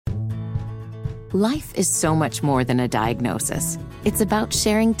Life is so much more than a diagnosis. It's about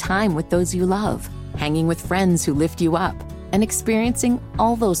sharing time with those you love, hanging with friends who lift you up, and experiencing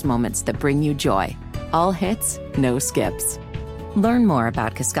all those moments that bring you joy. All hits, no skips. Learn more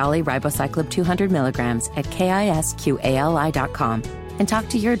about Kisqali Ribociclib 200 milligrams at KISQALI.com and talk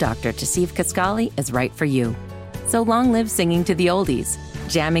to your doctor to see if Kisqali is right for you. So long live singing to the oldies,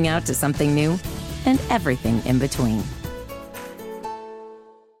 jamming out to something new, and everything in between.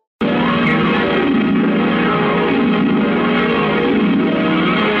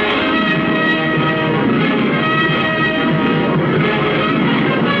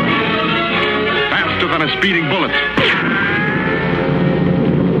 Faster than a speeding bullet.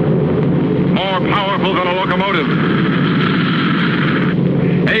 More powerful than a locomotive.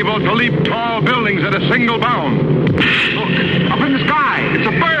 Able to leap tall buildings at a single bound. Look, up in the sky, it's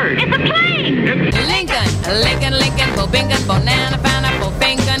a bird. It's a plane. Lincoln, Bobingan, Bonana, Pineapple,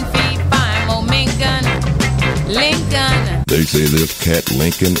 Fingan, Fee, Fine, Momingan, Lincoln. They say this cat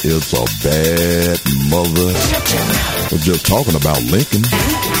Lincoln is a bad mother. We're just talking about Lincoln.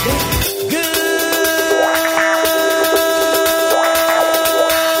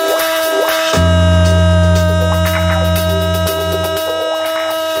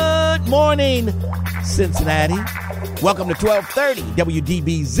 Good morning, Cincinnati. Welcome to 1230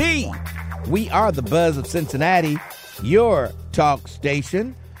 WDBZ. We are the Buzz of Cincinnati, your talk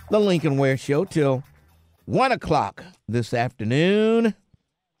station, the Lincoln Ware Show, till 1 o'clock this afternoon.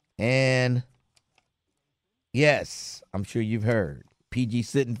 And yes, I'm sure you've heard, P.G.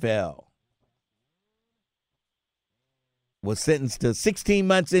 Sittenfeld was sentenced to 16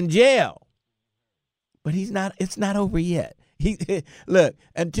 months in jail. But it's not over yet. Look,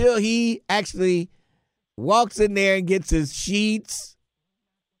 until he actually walks in there and gets his sheets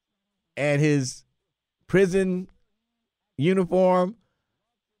and his prison uniform,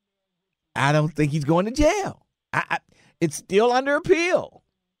 I don't think he's going to jail. It's still under appeal.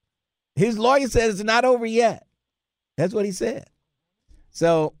 His lawyer says it's not over yet. That's what he said.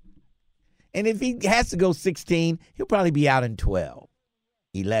 So, and if he has to go 16, he'll probably be out in 12,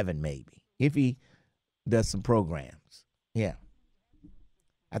 11 maybe, if he does some programs. Yeah.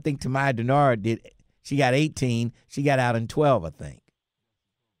 I think Tamaya Denard she got 18. She got out in 12, I think.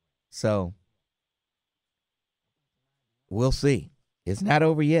 So, we'll see. It's not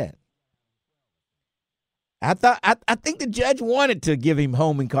over yet. I think the judge wanted to give him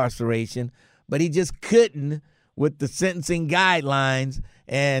home incarceration, but he just couldn't with the sentencing guidelines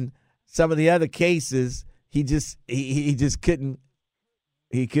and some of the other cases. He just couldn't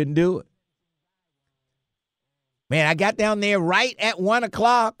do it. Man, I got down there right at 1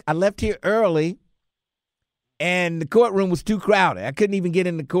 o'clock. I left here early, and the courtroom was too crowded. I couldn't even get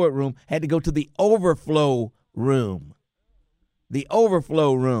in the courtroom. Had to go to the overflow room. The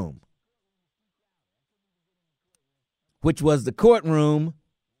overflow room, which was the courtroom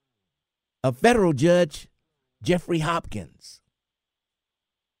of federal judge Jeffrey Hopkins.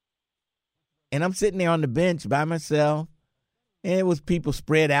 And I'm sitting there on the bench by myself. And it was people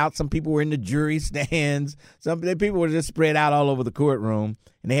spread out. Some people were in the jury stands. Some people were just spread out all over the courtroom.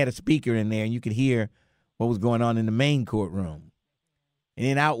 And they had a speaker in there, and you could hear what was going on in the main courtroom. And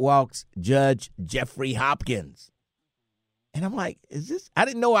then out walks Judge Jeffrey Hopkins. And I'm like, I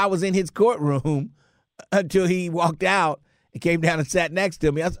didn't know I was in his courtroom until he walked out and came down and sat next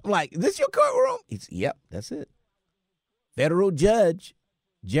to me. I'm like, is this your courtroom? He said, yep, that's it. Federal Judge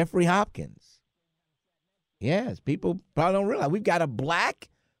Jeffrey Hopkins. Yes, people probably don't realize we've got a black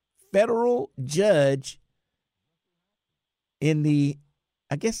federal judge in the,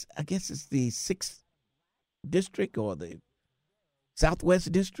 I guess it's the 6th district or the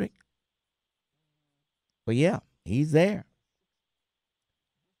Southwest district. But yeah, he's there.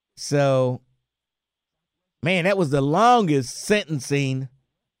 So, man, that was the longest sentencing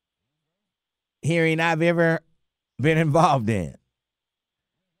hearing I've ever been involved in.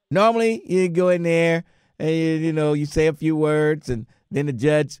 Normally, you go in there, and, you say a few words, and then the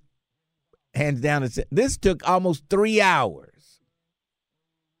judge hands down and says, this took almost 3 hours.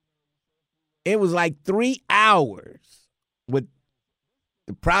 It was like 3 hours with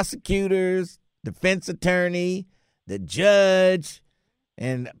the prosecutors, defense attorney, the judge,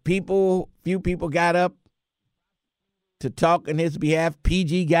 and few people got up to talk on his behalf.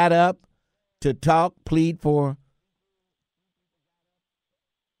 PG got up to talk, plead to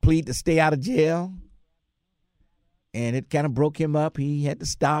stay out of jail. And it kind of broke him up. He had to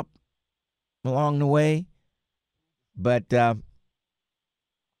stop along the way. But I'm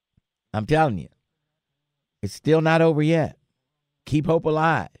telling you, it's still not over yet. Keep hope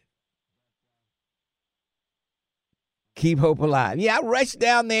alive. Keep hope alive. Yeah, I rushed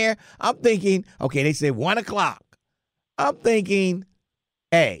down there. I'm thinking, okay, they said 1 o'clock. I'm thinking,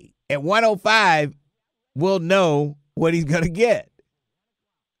 hey, at 1:05, we'll know what he's going to get.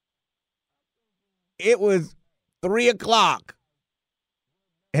 It was 3 o'clock,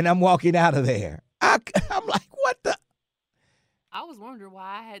 and I'm walking out of there. I'm like, what the? I was wondering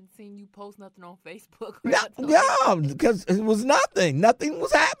why I hadn't seen you post nothing on Facebook. No, because it was nothing. Nothing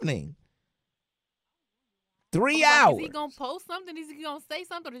was happening. 3 hours. Is he going to post something? Is he going to say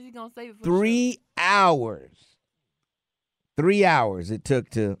something? Or is he going to save it for 3 hours. 3 hours it took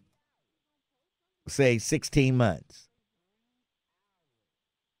to say 16 months.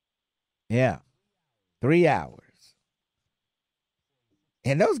 Yeah. 3 hours.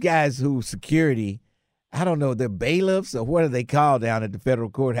 And those guys who security, I don't know, they're bailiffs or what are they called down at the federal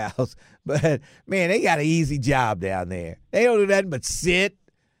courthouse? But, man, they got an easy job down there. They don't do nothing but sit,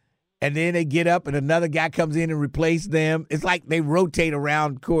 and then they get up and another guy comes in and replaces them. It's like they rotate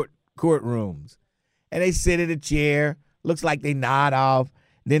around courtrooms. And they sit in a chair. Looks like they nod off.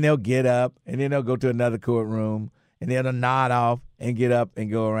 Then they'll get up, and then they'll go to another courtroom, and then they'll nod off and get up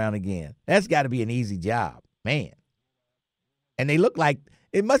and go around again. That's got to be an easy job, man. And they look like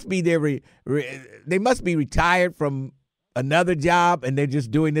it must be they must be retired from another job, and they're just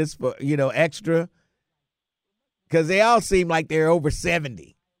doing this for, extra. Because they all seem like they're over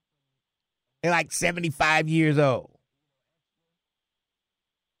 70. They're like 75 years old.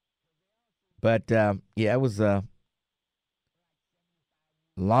 But, yeah, it was a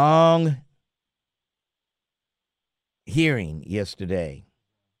long hearing yesterday.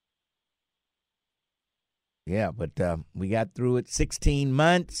 Yeah, but we got through it 16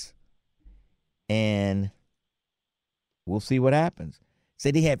 months, and we'll see what happens.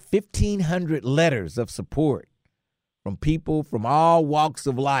 Said he had 1,500 letters of support from people from all walks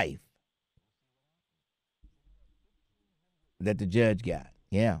of life that the judge got.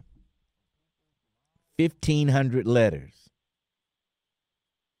 Yeah. 1,500 letters.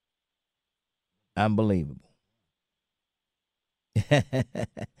 Unbelievable.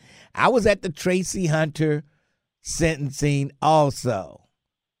 I was at the Tracy Hunter sentencing also.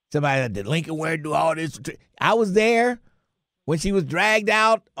 Somebody said, did Lincoln Ware do all this? I was there when she was dragged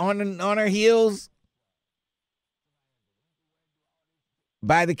out on her heels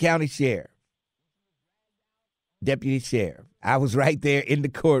by the county sheriff, deputy sheriff. I was right there in the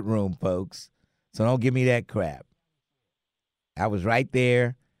courtroom, folks. So don't give me that crap. I was right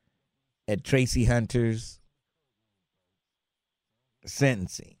there at Tracy Hunter's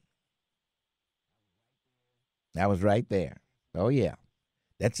sentencing. I was right there. Oh, yeah.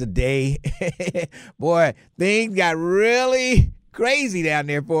 That's a day. Boy, things got really crazy down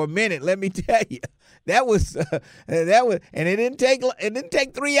there for a minute, let me tell you. That was and it didn't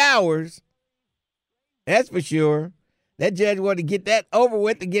take 3 hours. That's for sure. That judge wanted to get that over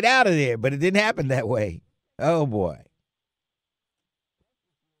with and get out of there, but it didn't happen that way. Oh, boy.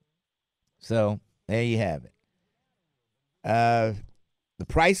 So, there you have it. The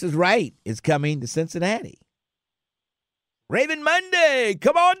Price is Right is coming to Cincinnati. Raven Monday,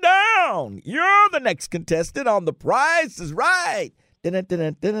 come on down. You're the next contestant on The Price is Right.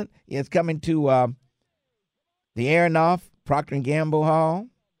 Dun-dun-dun-dun-dun. Yeah, it's coming to the Aronoff Procter & Gamble Hall.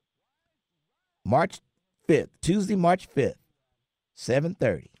 March 5th, Tuesday, March 5th,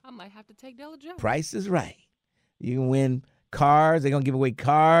 7:30. I might have to take Della Joe. Price is Right. You can win cars. They're going to give away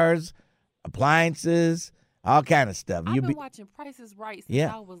cars, appliances, all kind of stuff. I've been watching Price is Right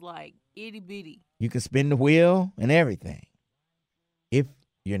since I was like itty bitty. You can spin the wheel and everything if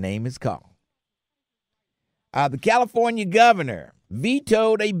your name is called. The California governor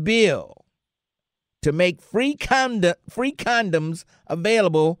vetoed a bill to make free condoms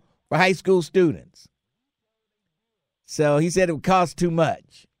available for high school students. So he said it would cost too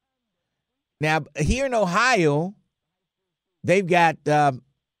much. Now, here in Ohio, they've got,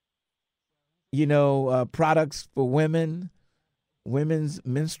 products for women's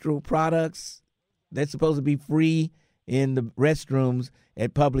menstrual products. That's supposed to be free in the restrooms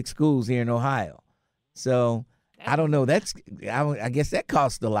at public schools here in Ohio. So I don't know. I guess that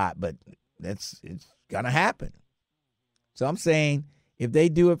costs a lot, but it's going to happen. So I'm saying if they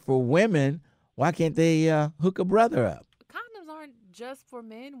do it for women, why can't they hook a brother up? Condoms aren't just for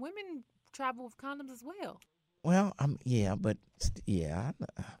men. Women travel with condoms as well. Well, and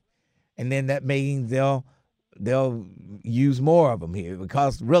then that means they'll use more of them here. It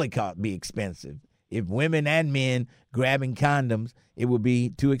would be expensive. If women and men grabbing condoms, it would be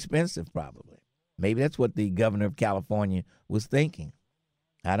too expensive probably. Maybe that's what the governor of California was thinking.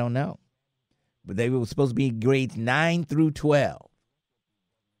 I don't know. But they were supposed to be grades 9 through 12.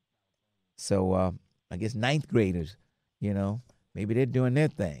 So I guess ninth graders You know, maybe they're doing their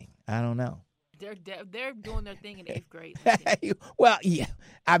thing. I don't know. They're doing their thing in the 8th grade. Well, yeah.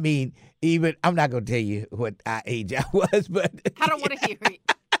 I mean, even I'm not gonna tell you what age I was, but I don't want to hear it.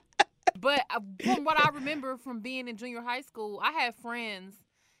 But from what I remember from being in junior high school, I had friends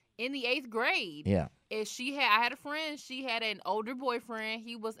in the 8th grade. Yeah. And I had a friend. She had an older boyfriend.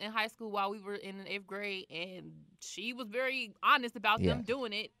 He was in high school while we were in the 8th grade, and she was very honest about them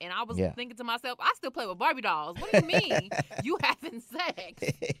doing it. And I was thinking to myself, I still play with Barbie dolls. What do you mean you having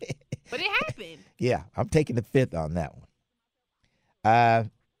sex? But it happened. Yeah, I'm taking the 5th on that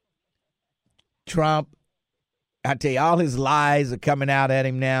one. Trump, I tell you, all his lies are coming out at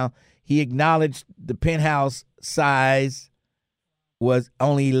him now. He acknowledged the penthouse size was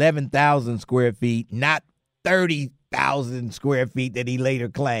only 11,000 square feet, not 30,000 square feet that he later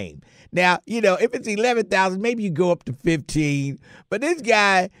claimed. Now, if it's 11,000, maybe you go up to 15. But this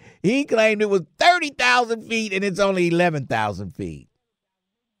guy, he claimed it was 30,000 feet and it's only 11,000 feet.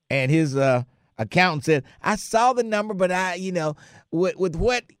 And his accountant said, I saw the number, but with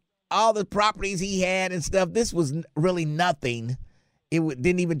what all the properties he had and stuff, this was really nothing. It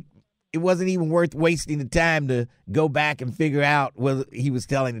wasn't even worth wasting the time to go back and figure out whether he was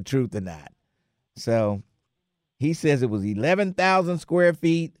telling the truth or not. So he says it was 11,000 square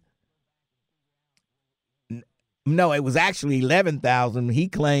feet. No, it was actually 11,000. He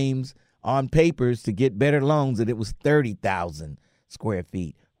claims on papers to get better loans that it was 30,000 square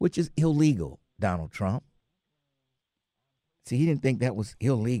feet, which is illegal, Donald Trump. See, he didn't think that was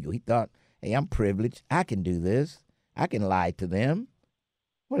illegal. He thought, hey, I'm privileged. I can do this. I can lie to them.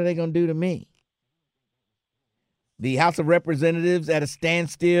 What are they going to do to me? The House of Representatives at a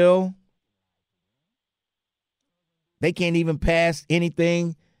standstill. They can't even pass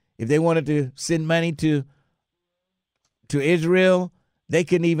anything. If they wanted to send money to Israel, they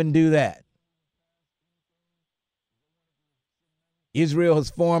couldn't even do that. Israel has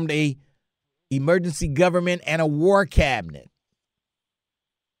formed a emergency government and a war cabinet.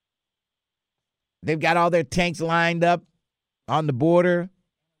 They've got all their tanks lined up on the border.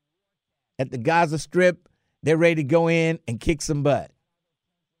 At the Gaza Strip, they're ready to go in and kick some butt.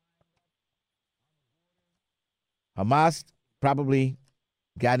 Hamas probably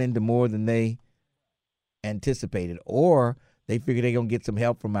got into more than they anticipated, or they figure they're going to get some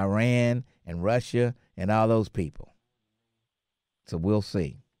help from Iran and Russia and all those people. So we'll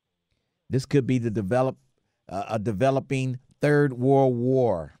see. This could be a developing Third World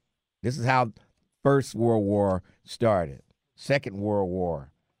War. This is how First World War started. Second World War.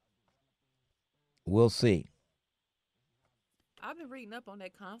 We'll see. I've been reading up on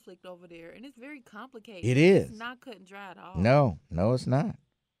that conflict over there, and it's very complicated. It is. It's not cut and dry at all. No, it's not.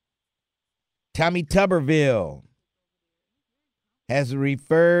 Tommy Tuberville has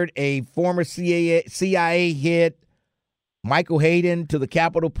referred a former CIA hit, Michael Hayden, to the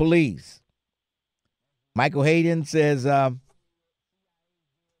Capitol Police. Michael Hayden says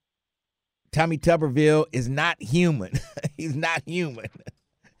Tommy Tuberville is not human. He's not human.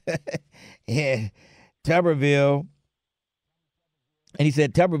 And Tuberville, and he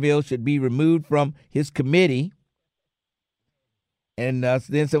said Tuberville should be removed from his committee. And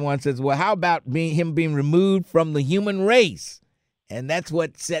then someone says, well, how about him being removed from the human race? And that's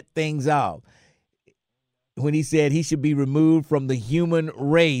what set things off. When he said he should be removed from the human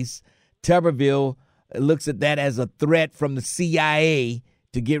race, Tuberville looks at that as a threat from the CIA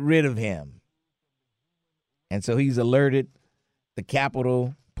to get rid of him. And so he's alerted the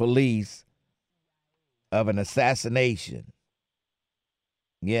Capitol Police of an assassination.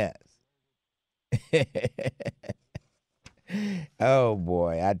 Yes. Oh,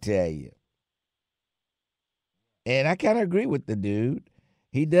 boy, I tell you. And I kind of agree with the dude.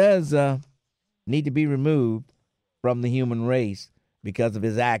 He does need to be removed from the human race because of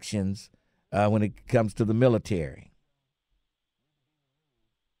his actions when it comes to the military.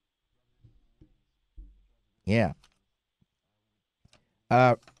 Yeah.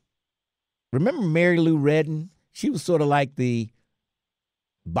 Remember Mary Lou Retton? She was sort of like the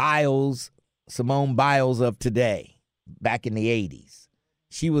Simone Biles of today, back in the 80s.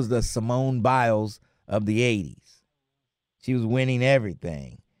 She was the Simone Biles of the 80s. She was winning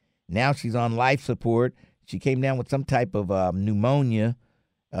everything. Now she's on life support. She came down with some type of pneumonia,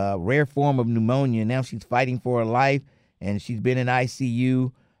 rare form of pneumonia. Now she's fighting for her life, and she's been in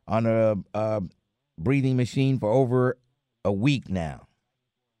ICU on a breathing machine for over a week now.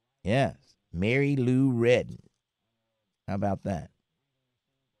 Yes, Mary Lou Retton. How about that?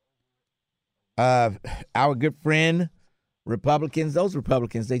 Our good friend, Republicans, those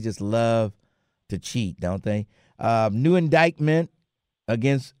Republicans, they just love to cheat, don't they? New indictment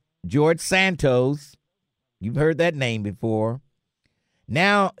against George Santos, You've heard that name before.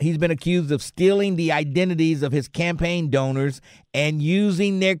 Now he's been accused of stealing the identities of his campaign donors and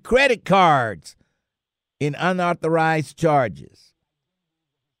using their credit cards in unauthorized charges.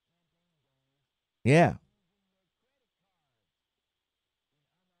 Yeah.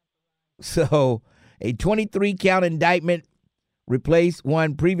 So a 23-count indictment replaced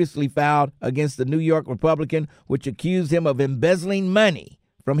one previously filed against the New York Republican, which accused him of embezzling money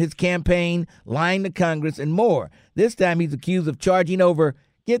from his campaign, lying to Congress, and more. This time he's accused of charging over,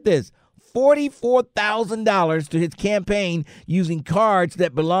 get this, $44,000 to his campaign using cards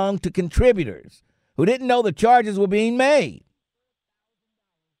that belonged to contributors who didn't know the charges were being made.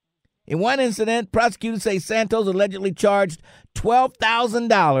 In one incident, prosecutors say Santos allegedly charged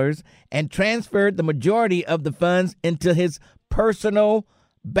 $12,000 and transferred the majority of the funds into his personal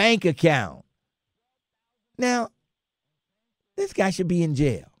bank account. Now, this guy should be in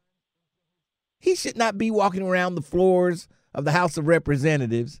jail. He should not be walking around the floors of the House of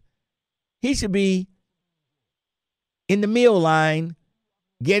Representatives. He should be in the meal line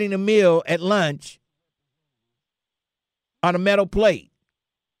getting a meal at lunch on a metal plate,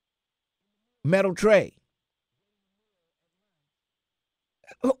 metal tray.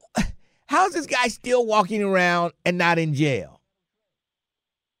 How is this guy still walking around and not in jail?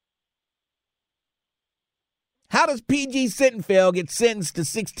 How does P.G. Sittenfeld get sentenced to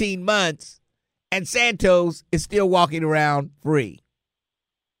 16 months and Santos is still walking around free?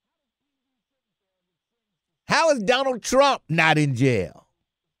 How is Donald Trump not in jail?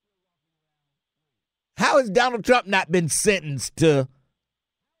 How has Donald Trump not been sentenced to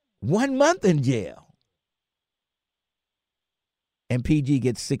 1 month in jail? And PG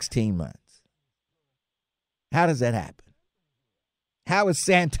gets 16 months. How does that happen? How is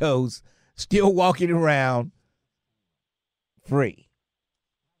Santos still walking around free?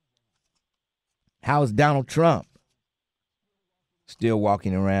 How is Donald Trump still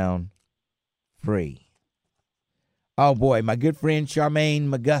walking around free? Oh, boy, my good friend Charmaine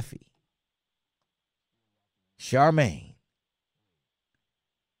McGuffey. Charmaine.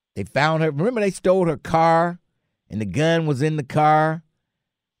 They found her. Remember they stole her car and the gun was in the car?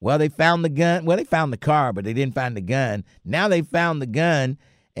 Well, they found the gun. Well, they found the car, but they didn't find the gun. Now they found the gun,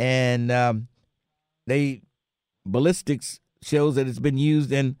 and ballistics shows that it's been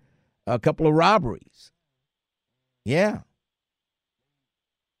used in a couple of robberies. Yeah.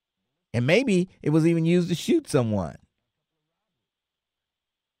 And maybe it was even used to shoot someone.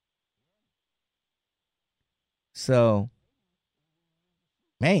 So,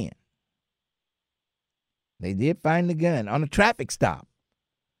 man, they did find the gun on a traffic stop.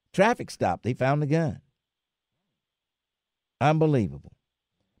 They found the gun. Unbelievable.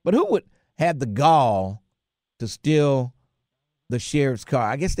 But who would have the gall to steal the sheriff's car?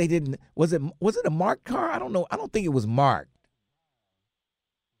 I guess they didn't. Was it a marked car? I don't know. I don't think it was marked.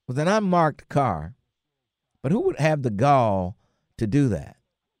 It was an unmarked car. But who would have the gall to do that?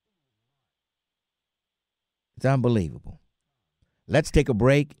 It's unbelievable. Let's take a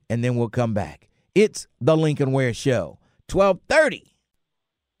break, and then we'll come back. It's the Lincoln Ware Show, 1230.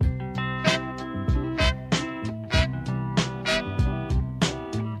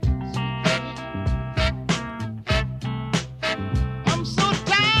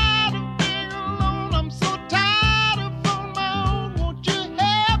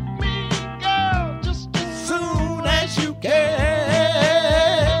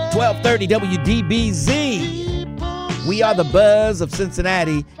 WDBZ. We are the buzz of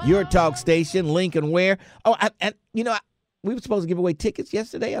Cincinnati, your talk station, Lincoln Ware. Oh, we were supposed to give away tickets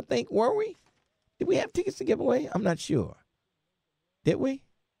yesterday, I think, were we? Did we have tickets to give away? I'm not sure. Did we?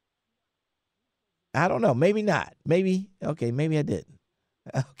 I don't know. Maybe not. Maybe I didn't.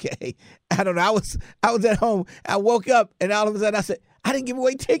 Okay. I don't know. I was at home. I woke up, and all of a sudden I said, I didn't give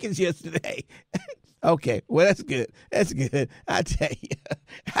away tickets yesterday. Okay, well, that's good. That's good. I tell you,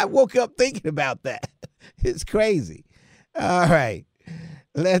 I woke up thinking about that. It's crazy. All right,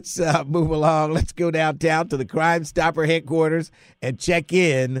 let's move along. Let's go downtown to the Crime Stopper headquarters and check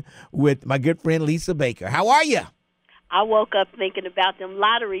in with my good friend Lisa Baker. How are you? I woke up thinking about them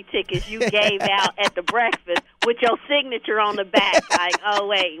lottery tickets you gave out at the breakfast with your signature on the back. Like, oh,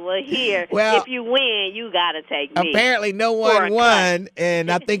 wait, if you win, you got to take me. Apparently no one won,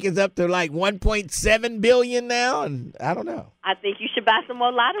 and I think it's up to like $1.7 billion now, and I don't know. I think you should buy some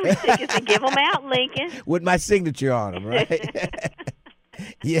more lottery tickets and give them out, Lincoln. With my signature on them, right?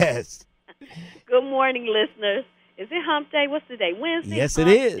 Yes. Good morning, listeners. Is it hump day? What's the day? Wednesday? Yes, it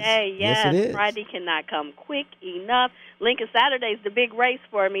is. Day. Yes, it is. Friday cannot come quick enough. Lincoln, Saturday's the big race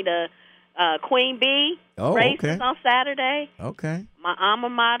for me to Queen Bee races on Saturday. Okay. My alma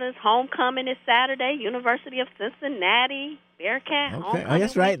mater's homecoming is Saturday. University of Cincinnati, Bearcat homecoming. Oh,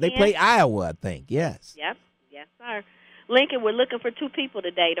 that's right. Weekend. They play Iowa, I think. Yes. Yep. Yes, sir. Lincoln, we're looking for 2 people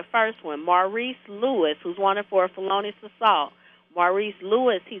today. The first one, Maurice Lewis, who's wanted for a felonious assault. Maurice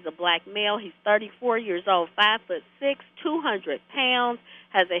Lewis, he's a black male. He's 34 years old, 5'6", 200 pounds,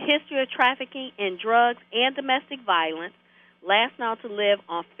 has a history of trafficking in drugs and domestic violence. Last known to live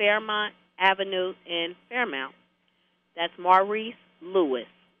on Fairmont Avenue in Fairmount. That's Maurice Lewis.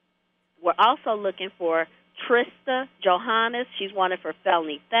 We're also looking for Trista Johannes. She's wanted for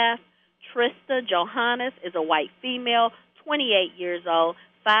felony theft. Trista Johannes is a white female, 28 years old,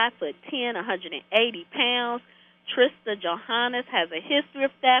 5'10", 180 pounds. Trista Johannes has a history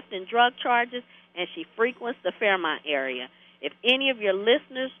of theft and drug charges, and she frequents the Fairmont area. If any of your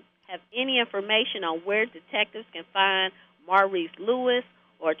listeners have any information on where detectives can find Maurice Lewis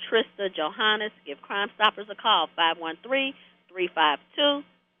or Trista Johannes, give Crime Stoppers a call,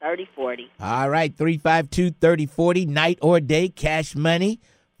 513-352-3040. All right, 352-3040, night or day, cash money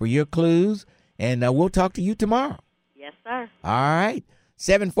for your clues, and we'll talk to you tomorrow. Yes, sir. All right,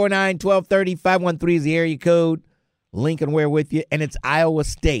 749-1230, 513 is the area code. Lincoln Ware with you, and it's Iowa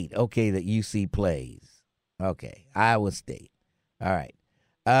State, okay, that UC plays. Okay, Iowa State. All right.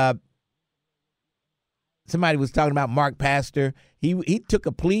 Somebody was talking about Mark Pastor. He took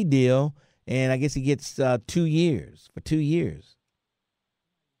a plea deal, and I guess he gets 2 years, for 2 years.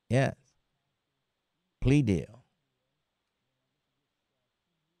 Yes. Plea deal.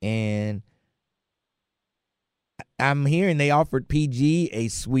 And I'm hearing they offered PG a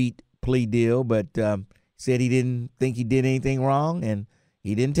sweet plea deal, but said he didn't think he did anything wrong, and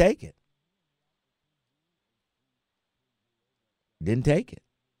he didn't take it. Didn't take it.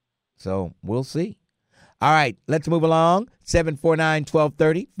 So we'll see. All right, let's move along.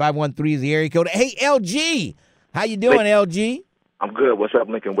 749-1230, 513 is the area code. Hey, LG, how you doing, LG? I'm good. What's up,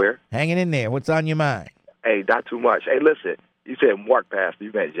 Lincoln Ware? Hanging in there. What's on your mind? Hey, not too much. Hey, listen, you said Mark Pastor.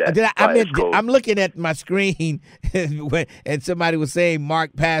 You meant Jeff. Cool. I'm looking at my screen, and somebody was saying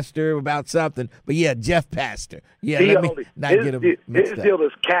Mark Pastor about something. But, yeah, Jeff Pastor. Yeah, let me not get him mixed up. His deal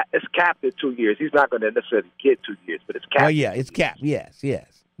is capped at 2 years. He's not going to necessarily get 2 years, but it's capped. Oh, yeah, it's capped. Yes.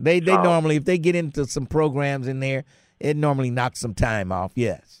 They normally, if they get into some programs in there, it normally knocks some time off,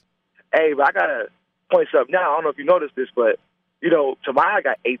 yes. Hey, but I got to point something out. I don't know if you noticed this, but, Tamaya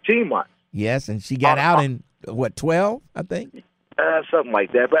got 18 months. Yes, and she got out in, 12, I think? Something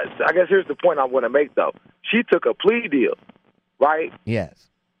like that. But I guess here's the point I want to make, though. She took a plea deal, right? Yes.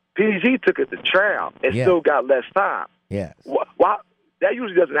 PG took it to trial and still got less time. Yes. Why? That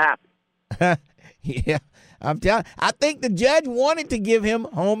usually doesn't happen. Yeah. I think the judge wanted to give him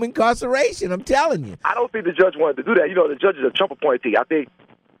home incarceration. I'm telling you. I don't think the judge wanted to do that. The judge is a Trump appointee. I think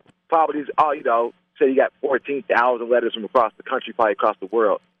probably, say you got 14,000 letters from across the country, probably across the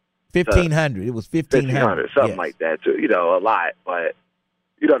world. 1,500. It was 1,500. Something like that, too. A lot. But,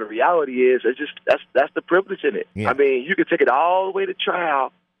 the reality is, it's just that's the privilege in it. Yeah. I mean, you can take it all the way to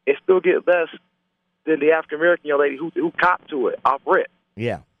trial and still get less than the African-American young lady who copped to it off rip.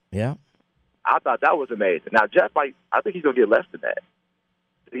 Yeah. I thought that was amazing. Now, Jeff, I think he's going to get less than that.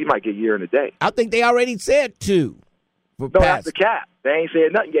 He might get a year in a day. I think they already said 2. No, that's the cap. They ain't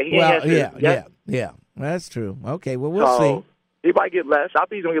said nothing yet. Yeah. That's true. Okay, well, we'll see. He might get less. I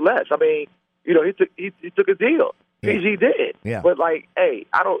think he's going to get less. I mean, he took a deal. Yeah. PG did. Yeah. But, I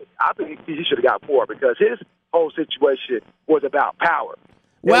think PG should have got more because his whole situation was about power.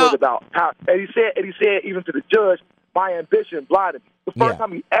 It was about power. And he said even to the judge, my ambition blinded me. The first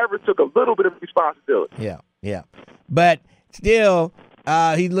time he ever took a little bit of responsibility. Yeah. But still,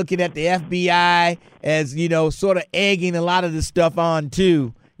 he's looking at the FBI as, sort of egging a lot of this stuff on,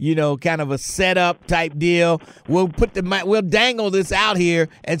 too. Kind of a setup type deal. We'll dangle this out here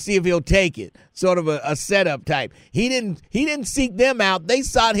and see if he'll take it. Sort of a setup type. He didn't seek them out. They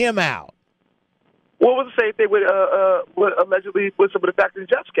sought him out. What was the same thing with allegedly with some of the factors in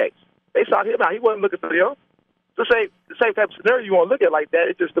Jeff's case? They sought him out. He wasn't looking for them. The same type of scenario you want to look at like that.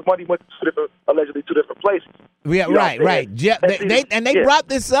 It's just the money went to allegedly two different places. Yeah, right. Jeff, they brought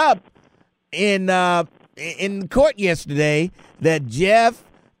this up in court yesterday that Jeff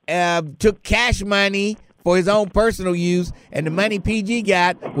took cash money for his own personal use, and the money PG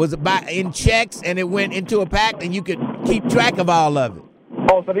got was in checks, and it went into a pact, and you could keep track of all of it.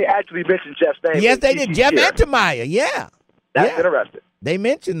 Oh, so they actually mentioned Jeff's name. Yes, they did. Jeff and Tamaya, yeah. That's interesting. They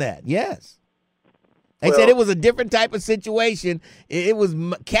mentioned that, yes. They said it was a different type of situation. It was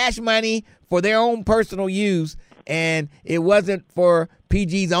cash money for their own personal use, and it wasn't for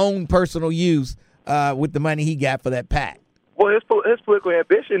PG's own personal use with the money he got for that pact. Well, his political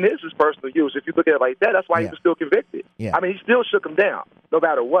ambition is his personal use. If you look at it like that, that's why he was still convicted. Yeah. I mean, he still shook him down, no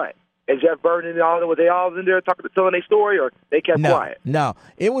matter what. And Jeff Burton and all of them, were they all in there telling their story, or they kept quiet? No,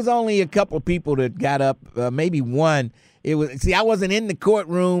 it was only a couple of people that got up, maybe one. I wasn't in the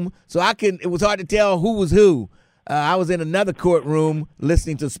courtroom, so it was hard to tell who was who. I was in another courtroom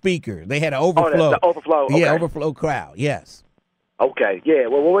listening to speaker. They had an overflow. Oh, the overflow. Okay. Yeah, overflow crowd. Yes. Okay. Yeah.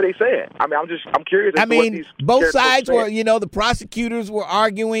 Well, what were they saying? I mean, I'm curious. I mean, both sides were. The prosecutors were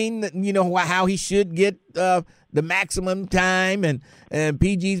arguing that, how he should get the maximum time, and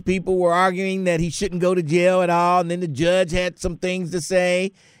PG's people were arguing that he shouldn't go to jail at all. And then the judge had some things to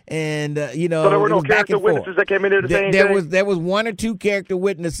say. And so there were no character witnesses that came in there to say anything? There was one or two character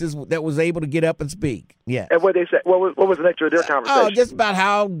witnesses that was able to get up and speak. Yeah. And what they said? What was the nature of their conversation? Oh, just about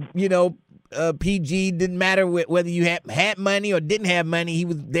how PG didn't matter whether you had money or didn't have money. He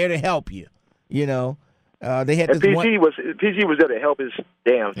was there to help you. They had and this PG was there to help his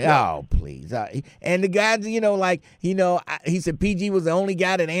damn self. Oh, please. And the guys, he said PG was the only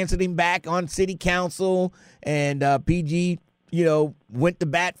guy that answered him back on city council, and PG went to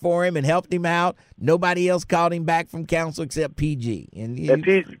bat for him and helped him out. Nobody else called him back from council except PG. And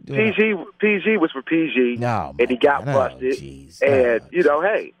PG was for PG, and he got busted. And,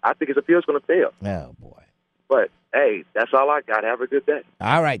 hey, I think his appeal's going to fail. Oh, boy. But, hey, that's all I got. Have a good day.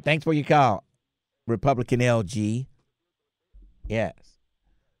 All right. Thanks for your call, Republican LG. Yes.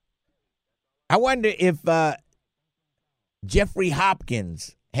 I wonder if Jeffrey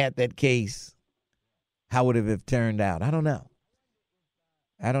Hopkins had that case, how would it have turned out? I don't know.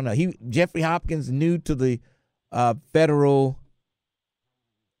 Jeffrey Hopkins, new to the federal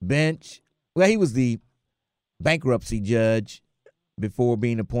bench. Well, he was the bankruptcy judge before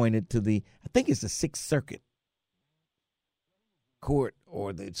being appointed to I think it's the Sixth Circuit Court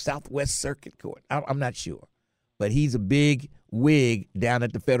or the Southwest Circuit Court. I'm not sure. But he's a big wig down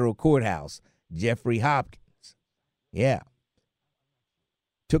at the federal courthouse, Jeffrey Hopkins. Yeah.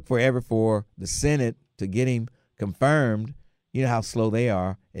 Took forever for the Senate to get him confirmed. You know how slow they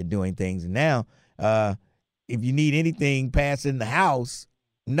are at doing things. And now, if you need anything passed in the House,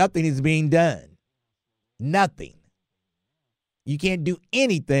 nothing is being done. Nothing. You can't do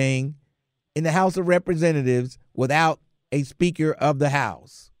anything in the House of Representatives without a Speaker of the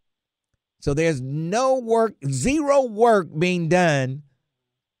House. So there's zero work being done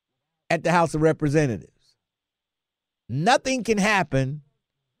at the House of Representatives. Nothing can happen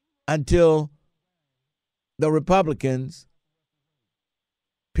until the Republicans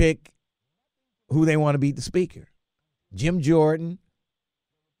pick who they want to be the Speaker. Jim Jordan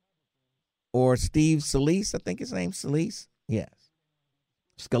or Steve Scalise, I think his name's Scalise. Yes.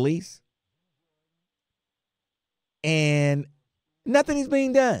 Scalise. And nothing is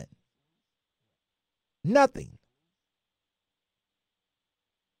being done. Nothing.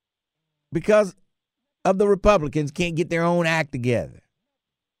 Because of the Republicans can't get their own act together.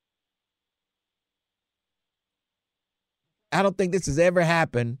 I don't think this has ever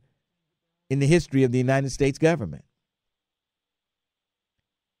happened in the history of the United States government.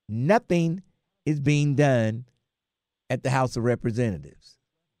 Nothing is being done at the House of Representatives.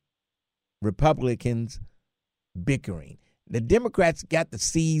 Republicans bickering. The Democrats got to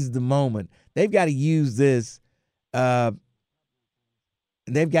seize the moment. They've got to use this. They've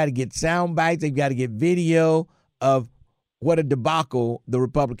got to get sound bites. They've got to get video of what a debacle the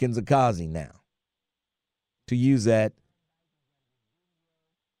Republicans are causing now, to use that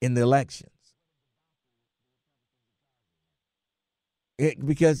in the elections.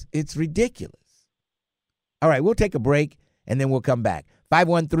 Because it's ridiculous. All right, we'll take a break, and then we'll come back.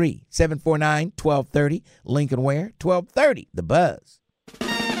 513-749-1230, Lincoln Ware, 1230, The Buzz.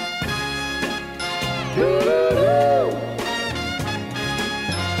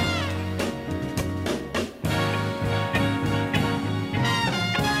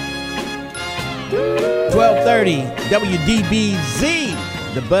 .30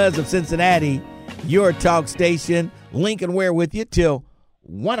 WDBZ, The Buzz of Cincinnati, your talk station. Lincoln Ware with you till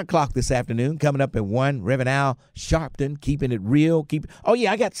 1 o'clock this afternoon. Coming up at 1, Reverend Al Sharpton, keeping it real. Oh,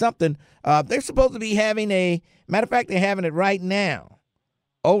 yeah, I got something. They're supposed to be having matter of fact, they're having it right now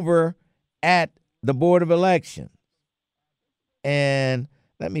over at the Board of Elections. And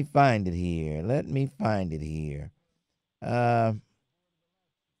let me find it here.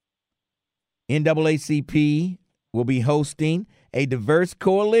 NAACP will be hosting a diverse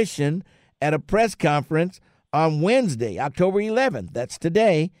coalition at a press conference on Wednesday, October 11th. That's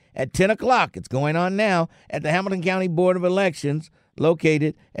today at 10 o'clock. It's going on now at the Hamilton County Board of Elections,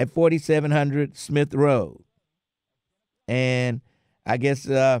 located at 4700 Smith Road. And I guess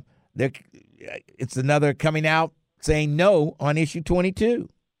it's another coming out saying no on issue 22.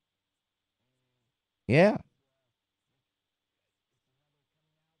 Yeah.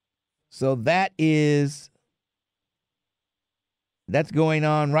 So that's going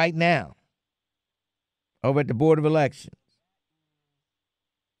on right now over at the Board of Elections.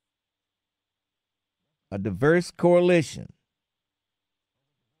 A diverse coalition.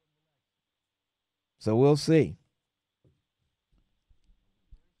 So we'll see.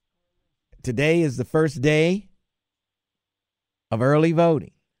 Today is the first day of early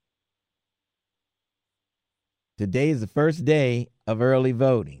voting. Today is the first day of early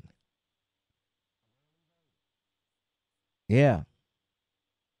voting. Yeah.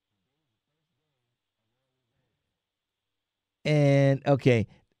 And okay,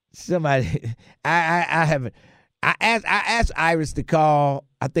 somebody I haven't I asked Iris to call.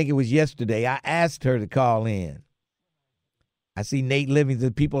 I think it was yesterday. I asked her to call in. I see Nate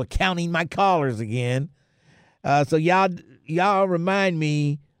Livingston. People are counting my callers again. So y'all remind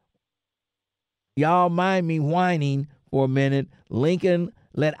me. Y'all mind me whining for a minute. Lincoln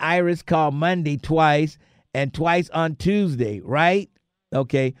let Iris call Monday twice and twice on Tuesday, right?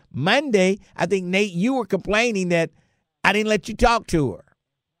 Okay. Monday, I think, Nate, you were complaining that I didn't let you talk to her.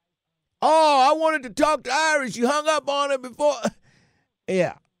 Oh, I wanted to talk to Iris. You hung up on her before.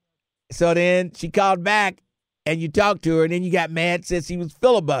 Yeah. So then she called back and you talked to her, and then you got mad since he was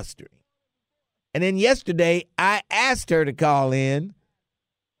filibustering. And then yesterday, I asked her to call in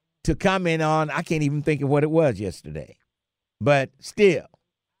to comment on, I can't even think of what it was yesterday. But still,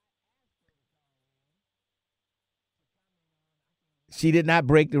 she did not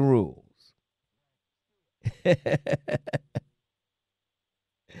break the rules.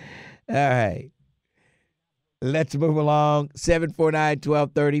 All right. Let's move along.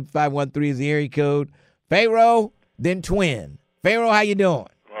 749-1230, 513 is the area code. Pharaoh, then Twin. Pharaoh, how you doing?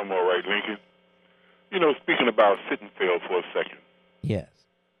 I'm all right, Lincoln. You know, speaking about Sittenfeld for a second. Yes.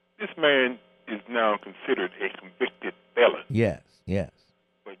 This man is now considered a convicted felon. Yes, yes.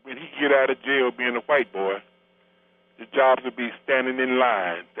 But when he get out of jail being a white boy, the jobs will be standing in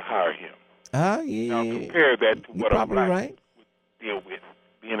line to hire him. Yeah. Now compare that to what a black right. would deal with,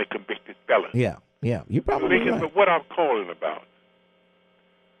 being a convicted felon. Yeah, you're probably Lincoln, right. but what I'm calling about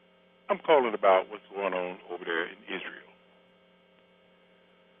what's going on over there in Israel.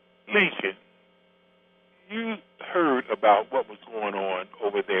 Lincoln, you heard about what was going on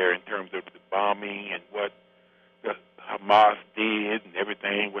over there in terms of the bombing and what the Hamas did and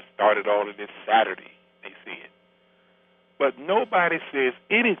everything, what started all of this Saturday, they said. But nobody says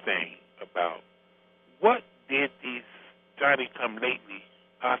anything about what did these Johnny-come-lately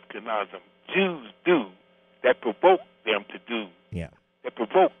Ashkenazim Jews do that provoked them to do, that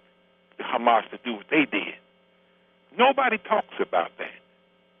provoked the Hamas to do what they did. Nobody talks about that.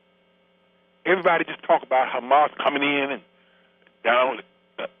 Everybody just talk about Hamas coming in and down,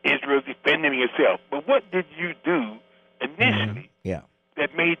 Israel defending itself. But what did you do initially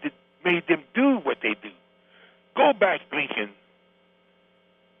that made them do what they do? Go back, Lincoln,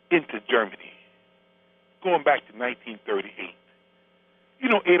 into Germany, going back to 1938. You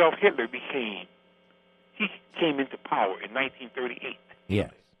know, Adolf Hitler came into power in 1938.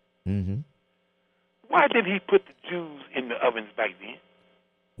 Yes. Mm-hmm. Why did he put the Jews in the ovens back then?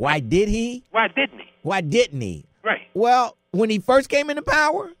 Why did he? Why didn't he? Why didn't he? Right. Well, when he first came into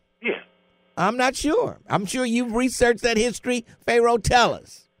power? Yeah. I'm not sure. I'm sure you've researched that history. Pharaoh, tell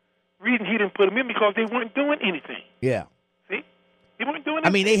us. Reason he didn't put them in because they weren't doing anything. Yeah. See? They weren't doing anything.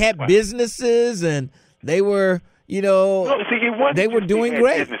 I mean, they had businesses and they were, they were doing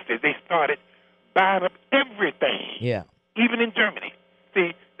great. Businesses. They started buying up everything. Yeah. Even in Germany.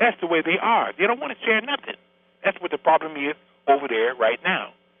 See, that's the way they are. They don't want to share nothing. That's what the problem is over there right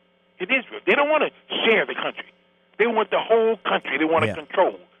now in Israel. They don't want to share the country. They want the whole country. They want to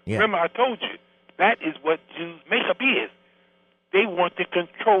control. Yeah. Remember, I told you, that is what Jews' makeup is. They want to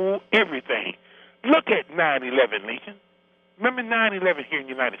control everything. Look at 9/11, Lincoln. Remember 9/11 here in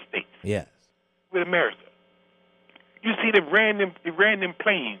the United States? Yes. With America. You see they ran them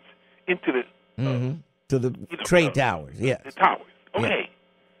planes into the to the trade towers. Yes. The towers. Okay. Yeah.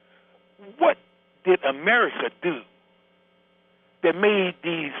 What did America do that made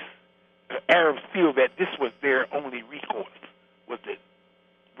these Arabs feel that this was their only recourse, was to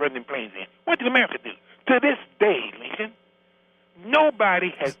run them planes in? What did America do? To this day, Lincoln,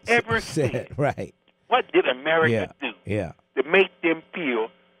 nobody has ever said, right. What did America do to make them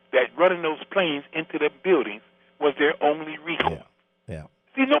feel that running those planes into the buildings was their only recourse? Yeah.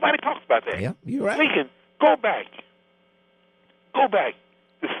 See, nobody talks about that. Yeah, you're right. Lincoln, go back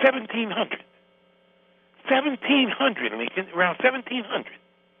to 1700. 1700, Lincoln, around 1700.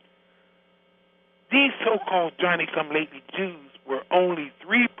 these so-called Johnny-come-lately Jews were only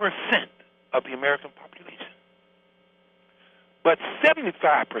 3% of the American population. But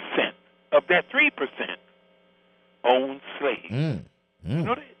 75% of that 3% owned slaves. You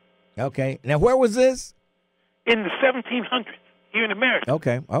know that? Okay. Now, where was this? In the 1700s, here in America.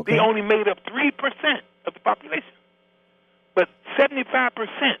 Okay. They only made up 3% of the population. But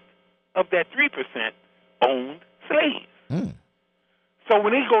 75% of that 3% owned slaves. So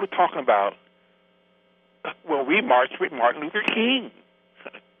when they go to talking about, well, we marched with Martin Luther King.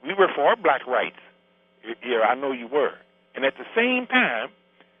 We were for black rights. Yeah, I know you were. And at the same time,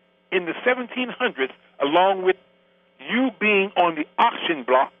 in the 1700s, along with you being on the auction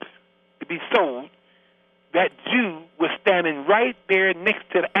block to be sold, that Jew was standing right there next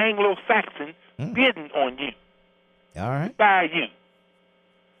to the Anglo-Saxon bidding on you. All right. By you.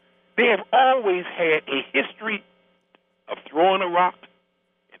 They have always had a history of throwing a rock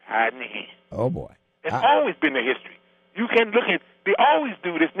and hiding their hand. Oh, boy. It's always been their history. You can look at, they always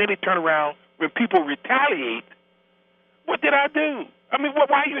do this, and then they turn around when people retaliate. What did I do? I mean, why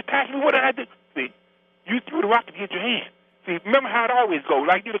are you attacking me? What did I do? See, you threw the rock and hit your hand. See, remember how it always goes.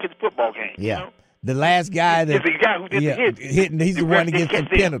 Like you look at the football game. Yeah. You know? The last guy that... It's the guy who did the hit. He's the one that gets the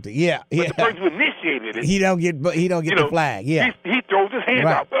penalty. Yeah. But the person who initiated it... He don't get the flag. Yeah. He throws his hands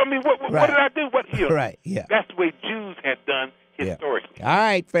out. I mean, what did I do? Right, yeah. That's the way Jews have done historically. Yeah. All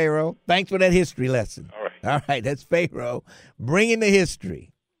right, Pharaoh. Thanks for that history lesson. All right, that's Pharaoh. Bringing the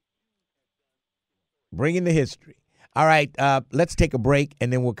history. All right, let's take a break,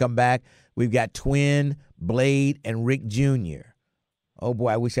 and then we'll come back. We've got Twin, Blade, and Rick Jr. Oh, boy,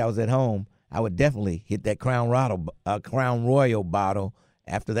 I wish I was at home. I would definitely hit that Crown Royal bottle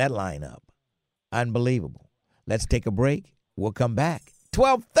after that lineup. Unbelievable. Let's take a break. We'll come back.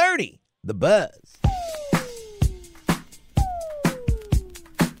 12:30, The Buzz.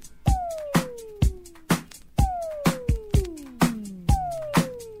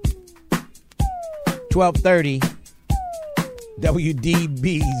 $12:30,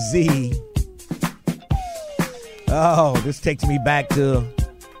 WDBZ. Oh, this takes me back to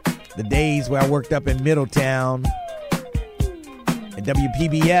the days where I worked up in Middletown at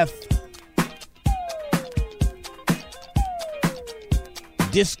WPBF.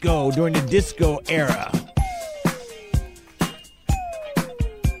 Disco, during the disco era.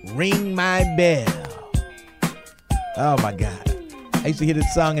 Ring My Bell. Oh, my God. I used to hear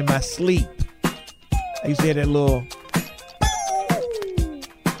this song in my sleep. I used to hear that little...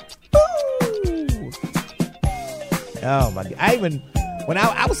 Oh, my God. When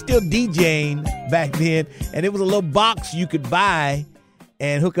I was still DJing back then, and it was a little box you could buy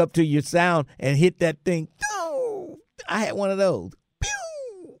and hook up to your sound and hit that thing. I had one of those.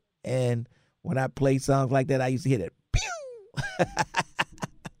 And when I play songs like that, I used to hit it.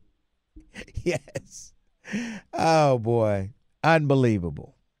 Yes. Oh, boy.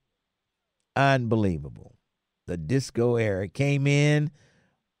 Unbelievable. The disco era came in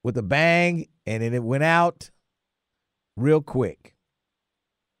with a bang, and then it went out real quick.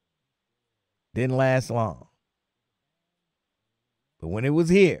 Didn't last long. But when it was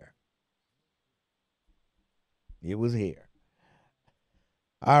here, it was here.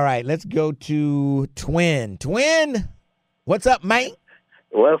 All right, let's go to Twin. Twin, what's up, man?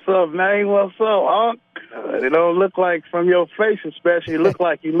 What's up, man? What's up, Unc? It don't look like, from your face especially, it look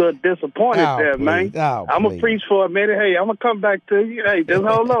like you look disappointed there, please. man. Oh, I'm going to preach for a minute. Hey, I'm going to come back to you. Hey, just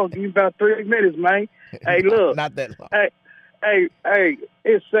hold on. Give me about 3 minutes, man. Hey, look. Not that long. Hey,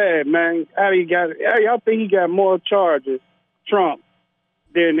 it's sad, man. I think he got more charges, Trump,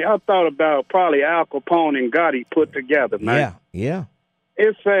 than I thought about probably Al Capone and Gotti put together, man. Yeah.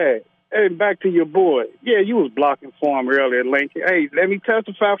 It's sad. Hey, back to your boy. Yeah, you was blocking for him earlier, Lincoln. Hey, let me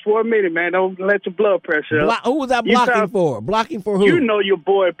testify for a minute, man. Don't let your blood pressure up. Who was I blocking for? Blocking for who? You know your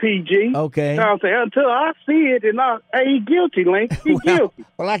boy, PG. Okay. So I'm saying, until I see it, and he guilty, Lincoln. He guilty.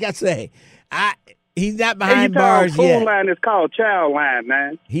 Well, like I say, he's not behind bars yet. Phone line is called child line,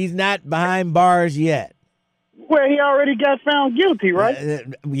 man. He's not behind bars yet. Well, he already got found guilty, right?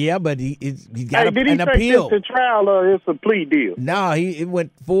 Yeah, but he's got an appeal. Did he take this to trial or it's a plea deal? No, it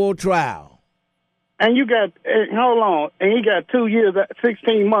went full trial. And you got, hold on, and he got 2 years,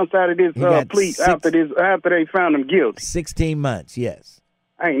 16 months out of this plea after they found him guilty. 16 months, yes.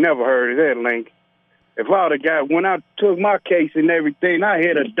 I ain't never heard of that, Link. If I would have got, when I took my case and everything, I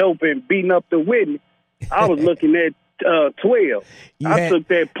had a dope and beating up the witness. I was looking at 12. I took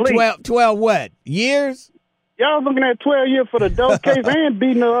that plea. 12 what? Years? Y'all looking at 12 years for the dope case and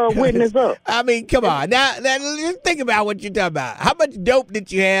beating the witness up. I mean, come on. Now, just think about what you're talking about. How much dope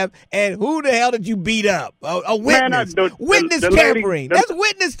did you have, and who the hell did you beat up? A witness. Witness tampering. That's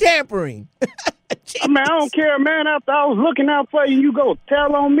witness tampering. I mean, I don't care, man. After I was looking out for you, you go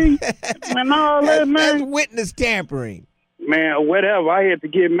tell on me and all that, man. That's witness tampering. Man, whatever. I had to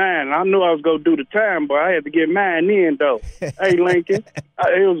get mine. I knew I was going to do the time, but I had to get mine in, though. Hey, Lincoln,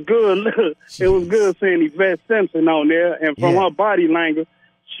 it was good. It was good seeing Yvette Simpson on there. And from her body language,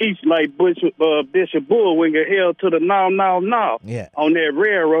 she's like Bishop Bullwinkle held to the no on that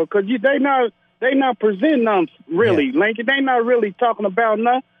railroad. Because they not presenting them really, Lincoln. They not really talking about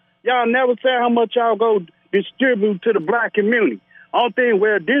nothing. Y'all never say how much y'all go distribute to the black community. Only thing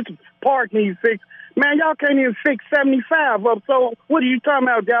where this park needs fixed. Man, y'all can't even fix 75 up. So what are you talking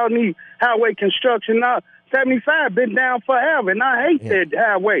about? Y'all need highway construction now. 75 been down forever, and I hate that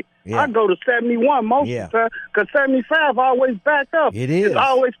highway. I go to 71 most of the time because 75 always backed up. It's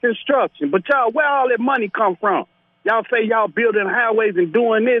always construction. But y'all, where all that money come from? Y'all say y'all building highways and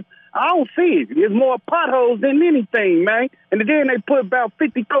doing this. I don't see it. There's more potholes than anything, man. And then they put about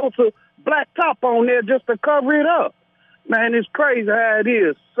 50 coats of black top on there just to cover it up. Man, it's crazy how it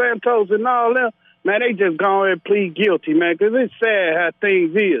is. Santos and all that. Man, they just go and plead guilty, man, because it's sad how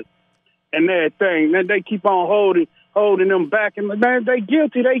things is and that thing. Man, they keep on holding them back. And, man, they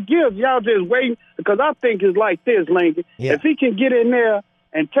guilty. Y'all just waiting because I think it's like this, Lincoln. If he can get in there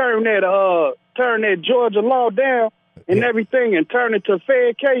and turn that Georgia law down and everything and turn it to a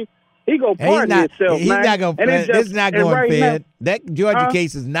fair case, he going to pardon himself, he's man. Not gonna, it's not going right fed. Now, that Georgia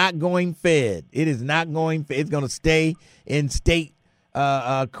case is not going fed. It is not going fed. It's going to stay in state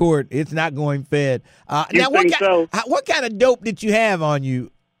court. It's not going fed. Now, what kind of dope did you have on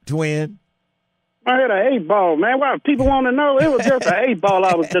you, twin? I had an 8-ball, man. Why people want to know? It was just an 8-ball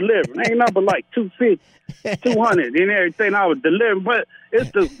I was delivering. Ain't nothing but like 250, 200 and everything I was delivering. But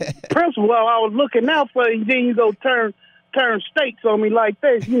it's the principle I was looking out for. And then you go turn steaks on me like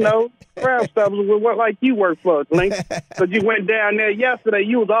this, Brown stuff was what like you work for, Link. Because you went down there yesterday.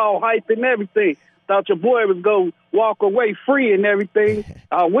 You was all hype and everything. Thought your boy was going to walk away free and everything.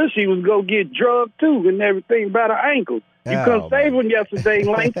 I wish he was going to get drugged, too, and everything by the ankles. You couldn't save him yesterday,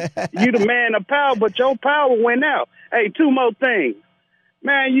 Link. You the man of power, but your power went out. Hey, 2 more things.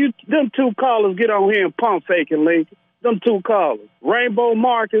 Man, them 2 callers get on here and pump faking, Link. Them 2 callers, Rainbow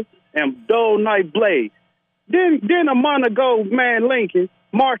Marcus and Dull Night Blade. Then a month ago, man, Lincoln,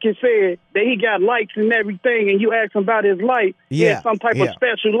 Marcus said that he got lights and everything, and you asked him about his light. He had some type of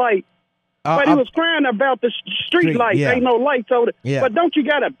special light. But he was crying about the street lights. Ain't no lights over there. But don't you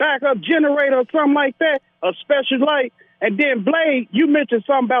got a backup generator or something like that? A special light? And then, Blade, you mentioned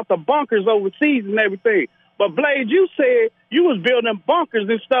something about the bunkers overseas and everything. But, Blade, you said you was building bunkers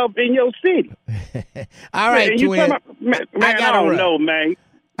and stuff in your city. All right, twin. I don't know, man.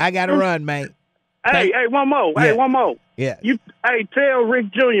 I got to run, man. Hey, one more. Yeah. Hey, one more. Yeah. Tell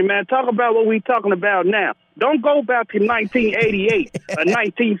Rick Jr., man, talk about what we talking about now. Don't go back to 1988 or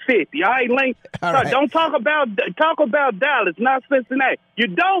 1950. All right, Link? Don't talk about Dallas, not Cincinnati. You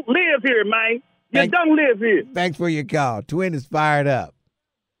don't live here, man. You don't live here. Thanks for your call. Twin is fired up.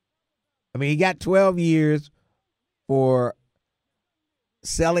 I mean, he got 12 years for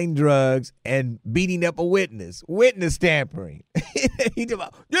selling drugs and beating up a witness. Witness tampering. He talking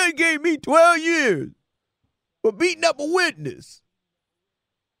about, they gave me 12 years for beating up a witness.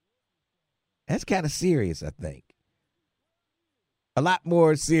 That's kind of serious, I think. A lot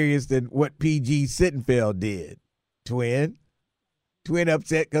more serious than what PG Sittenfeld did, Twin. Twin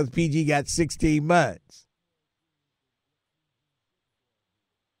upset because PG got 16 months.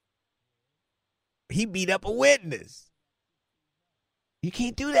 He beat up a witness. You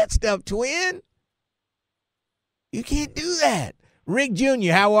can't do that stuff, Twin. You can't do that. Rick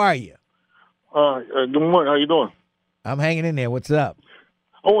Jr., how are you? Good morning. How you doing? I'm hanging in there. What's up?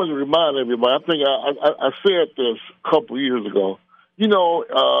 I want to remind everybody, I think I said this a couple of years ago.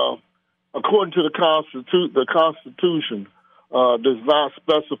 According to the Constitution does not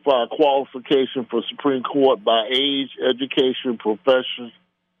specify qualification for Supreme Court by age, education, profession,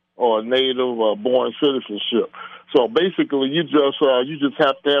 or native born citizenship. So basically, you just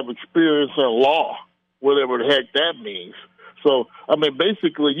have to have experience in law, whatever the heck that means. So I mean,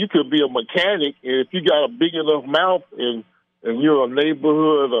 basically, you could be a mechanic, and if you got a big enough mouth and you're a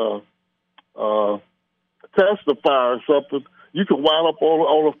neighborhood testifier or something, you could wind up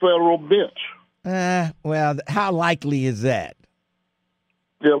on a federal bench. Well, how likely is that?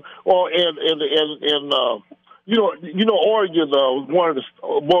 Yeah. Well, and Oregon was one of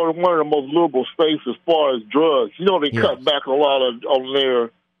the most liberal states as far as drugs. They cut back a lot on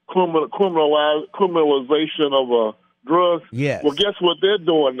their criminalization of drugs. Yes. Well, guess what they're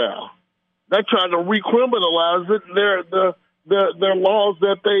doing now? They're trying to recriminalize it. They're laws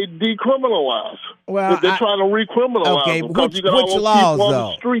that they decriminalize. Well, they're trying to recriminalize them because you got all those laws, people on though?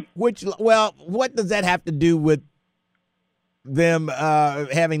 the street. What does that have to do with them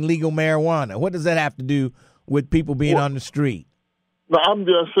having legal marijuana? What does that have to do with people being on the street? No, I'm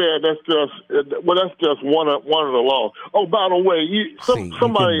just saying that's just one of the laws. Oh, by the way,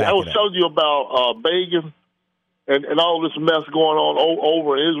 somebody I was telling you about Begin and all this mess going on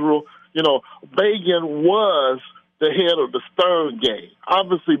over in Israel. You know, Begin was the head of the Stern gang.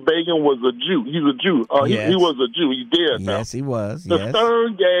 Obviously, Begin was a Jew. He's a Jew. Yes. He was a Jew. He's dead now. Yes, he was. The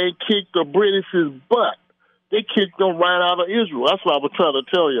Stern gang kicked the British's butt. They kicked them right out of Israel. That's what I was trying to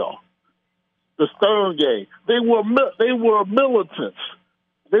tell y'all. The Stern gang. They were militants.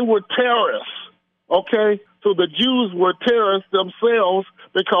 They were terrorists. Okay? So the Jews were terrorists themselves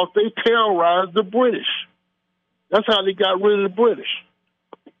because they terrorized the British. That's how they got rid of the British.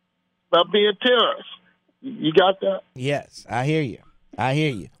 By being terrorists. You got that? Yes, I hear you.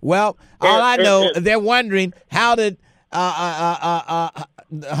 Well, all I know, they're wondering how did Hamas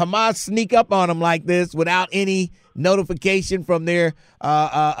sneak up on them like this without any notification from their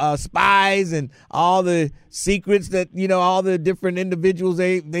spies and all the secrets that, all the different individuals,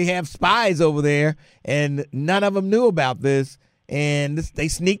 they have spies over there, and none of them knew about this, and they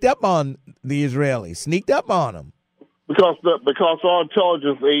sneaked up on the Israelis, sneaked up on them. Because our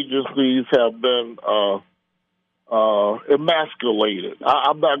intelligence agencies have been emasculated.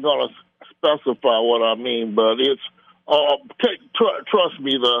 I'm not going to specify what I mean, but it's trust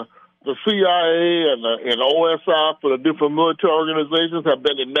me, the CIA and the OSI for the different military organizations have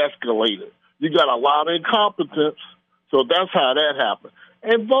been emasculated. You got a lot of incompetence, so that's how that happened.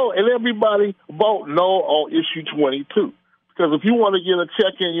 And everybody vote no on issue 22, because if you want to get a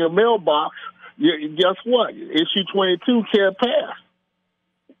check in your mailbox, guess what? Issue 22 can't pass.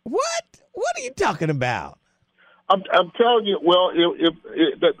 What? What are you talking about? I'm telling you. Well,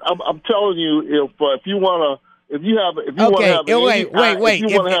 I'm telling you, if you want to. If you want to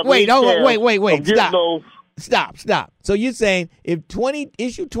have Stop. So you're saying if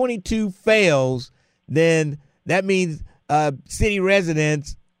issue 22 fails, then that means city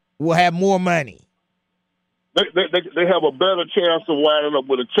residents will have more money. They have a better chance of winding up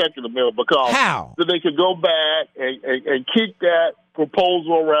with a check in the mail because how? Then they could go back and kick that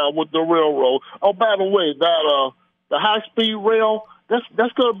proposal around with the railroad. Oh, by the way, that the high speed rail, that's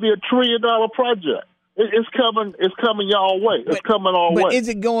going to be $1 trillion project. It's coming y'all way. It's coming our way. But is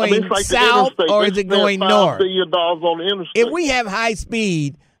it going south or is it going north? $5 billion on the interstate. If we have high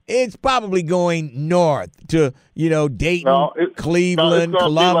speed, it's probably going north to, Dayton, Cleveland,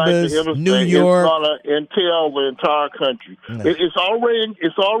 Columbus, New York. It's going to entail the entire country. No. It's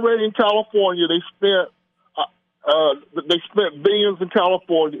already in California. They spent billions in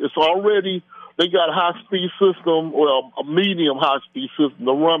California. They got a high-speed system, well, a medium high-speed system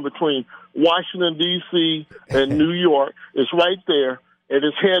to run between Washington, D.C. and New York. It's right there, and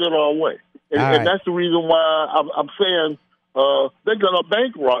it's headed our way. And that's the reason why I'm saying they're going to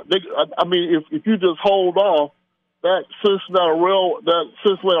bankrupt. If you just hold off, that Cincinnati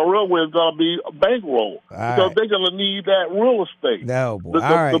Railway is going to be bankrolled because they're going to need that real estate. No, boy.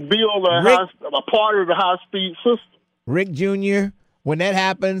 To build a part of the high-speed system. Rick Jr., when that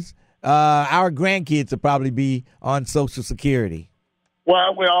happens, our grandkids will probably be on Social Security.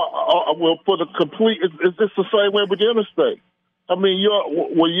 Well, for the complete, it's just the same way with the interstate. I mean,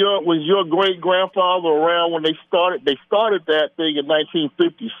 was your great grandfather around when they started? They started that thing in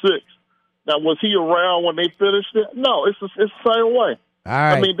 1956. Now, was he around when they finished it? No, it's the same way. All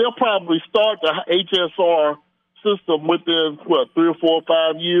right. I mean, they'll probably start the HSR system within 3 or 4 or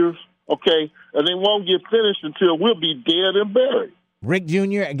 5 years. Okay, and they won't get finished until we'll be dead and buried. Rick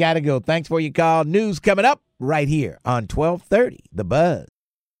Jr., I got to go. Thanks for your call. News coming up right here on 1230 The Buzz.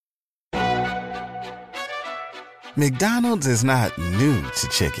 McDonald's is not new to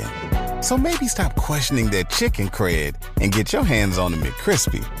chicken. So maybe stop questioning their chicken cred and get your hands on the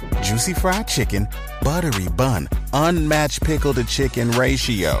McCrispy. Juicy fried chicken, buttery bun, unmatched pickle to chicken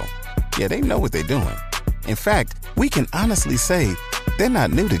ratio. Yeah, they know what they're doing. In fact, we can honestly say they're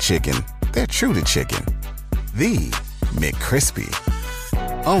not new to chicken. They're true to chicken. The McCrispy.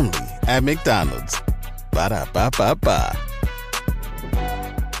 Only at McDonald's. Ba-da-ba-ba-ba.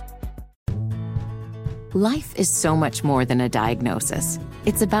 Life is so much more than a diagnosis.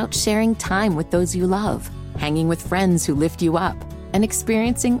 It's about sharing time with those you love, hanging with friends who lift you up, and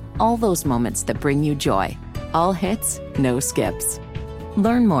experiencing all those moments that bring you joy. All hits, no skips.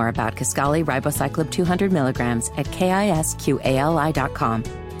 Learn more about Kisqali Ribociclib 200 milligrams at KISQALI.com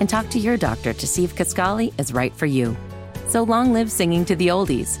and talk to your doctor to see if Kisqali is right for you. So long live singing to the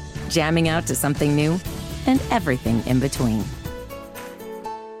oldies, jamming out to something new, and everything in between.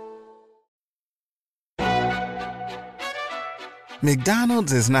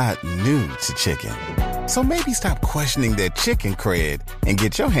 McDonald's is not new to chicken. So maybe stop questioning their chicken cred and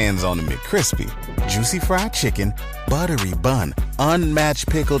get your hands on the McCrispy. Juicy fried chicken, buttery bun, unmatched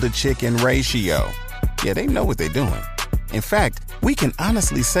pickle to chicken ratio. Yeah, they know what they're doing. In fact, we can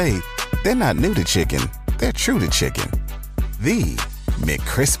honestly say they're not new to chicken, they're true to chicken. The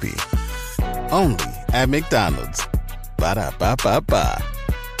McCrispy. Only at McDonald's. Ba-da-ba-ba-ba.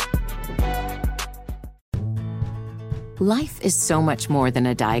 Life is so much more than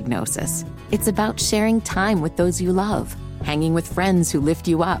a diagnosis. It's about sharing time with those you love, hanging with friends who lift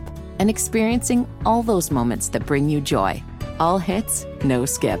you up, and experiencing all those moments that bring you joy. All hits, no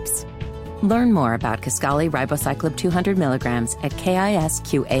skips. Learn more about Kisqali Ribociclib 200 milligrams at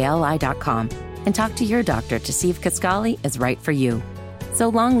KISQALI.com and talk to your doctor to see if Kisqali is right for you. So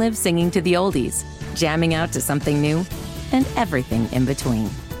long live singing to the oldies, jamming out to something new, and everything in between.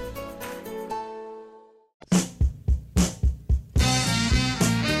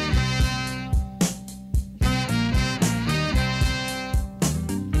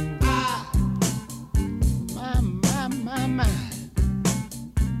 My.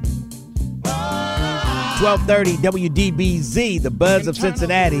 1230 WDBZ, the buzz of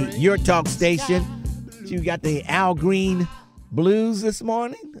Cincinnati, your talk station. You got the Al Green blues this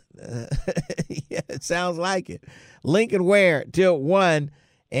morning? Yeah, it sounds like it. Lincoln Ware till 1,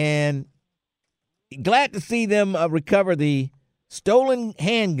 and glad to see them recover the stolen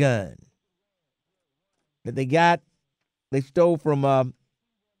handgun that they stole from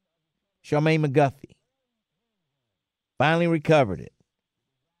Charmaine McGuffey. Finally recovered it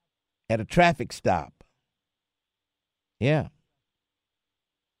at a traffic stop. Yeah.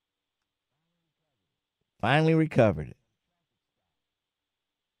 Finally recovered it.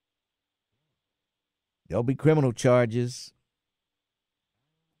 There'll be criminal charges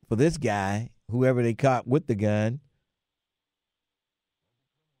for this guy, whoever they caught with the gun.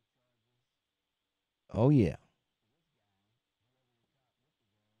 Oh, yeah.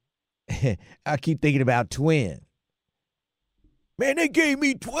 I keep thinking about Twin. Man, they gave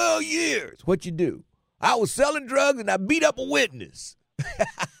me 12 years. What you do? I was selling drugs and I beat up a witness.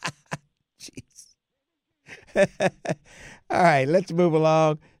 Jeez. All right, let's move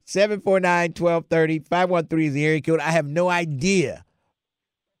along. 749-1230, 513 is the area code. I have no idea.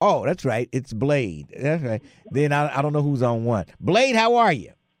 Oh, that's right. It's Blade. That's right. Then I don't know who's on one. Blade, how are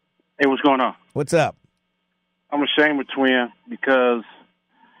you? Hey, what's going on? What's up? I'm ashamed of Twin because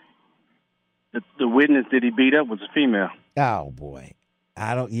the witness that he beat up was a female. Oh, boy.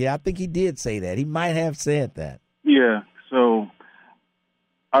 I think he did say that. He might have said that. Yeah, so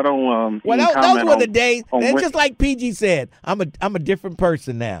I don't well, those were the days. It's just like PG said, I'm a different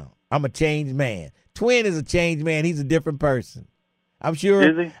person now. I'm a changed man. Twin is a changed man. He's a different person. I'm sure.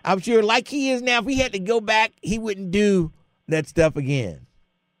 Is he? I'm sure like he is now, if he had to go back, he wouldn't do that stuff again.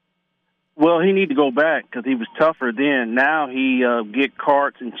 Well, he need to go back because he was tougher then. Now he get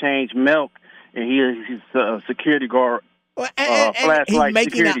carts and change milk, and he's a security guard. And he's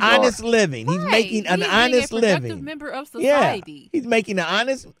making an honest living. He's making an honest living. He's a member of society. Yeah, he's making an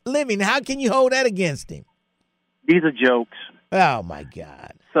honest living. How can you hold that against him? These are jokes. Oh, my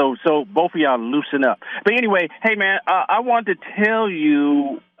God. So both of y'all loosen up. But anyway, hey, man, I wanted to tell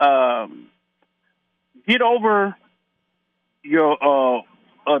you, get over your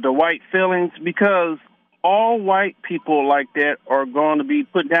the white feelings, because all white people like that are going to be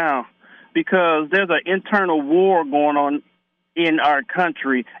put down, because there's an internal war going on in our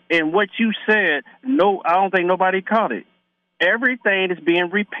country. And what you said, I don't think nobody caught it. Everything is being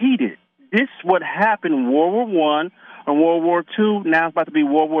repeated. This is what happened in World War I and World War II. Now it's about to be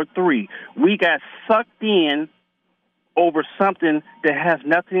World War III. We got sucked in over something that has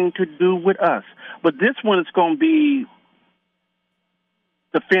nothing to do with us. But this one is going to be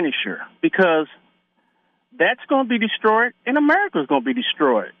the finisher, because that's going to be destroyed and America is going to be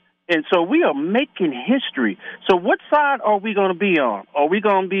destroyed. And so we are making history. So what side are we going to be on? Are we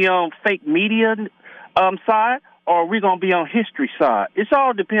going to be on fake media side, or are we going to be on history side? It's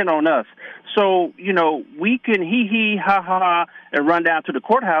all depend on us. So, we can hee-hee, ha-ha, and run down to the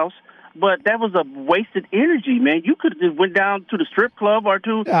courthouse, but that was a wasted energy, man. You could have just went down to the strip club or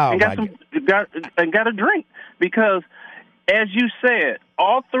two and got a drink. Because, as you said,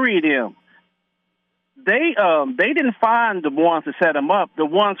 all three of them, they didn't find the ones that set them up. The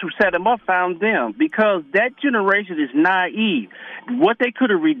ones who set them up found them, because that generation is naive. What they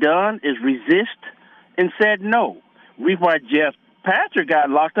could have redone is resist and said no. Reap our Jeff pastor got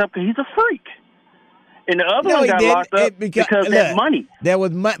locked up because he's a freak. And the other one got locked up because of that money. There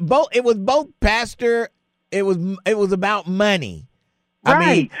was both. It was both pastor. It was about money. Right.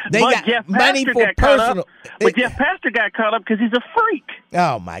 I mean, they got Jeff money Pastor for personal. But Jeff Pastor got caught up because he's a freak.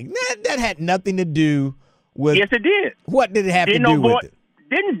 Oh my! That had nothing to do with. Yes, it did. What did it have to do with it?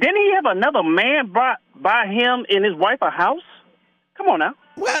 Didn't he have another man buy him and his wife a house? Come on now.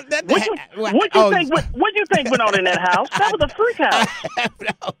 Well, what you think went on in that house? That was a freak house.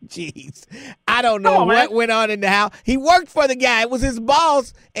 Oh, jeez. I don't know what went on in the house. He worked for the guy. It was his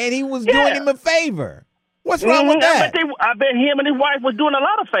boss, and he was doing him a favor. What's wrong with that? I bet him and his wife was doing a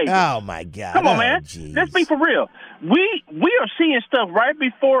lot of favors. Oh, my God. Come on, man. Geez. Let's be for real. We are seeing stuff right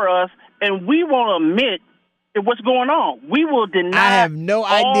before us, and we won't admit what's going on. We will deny. I have no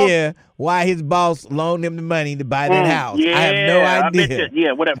idea why his boss loaned him the money to buy that house. Yeah, I have no idea.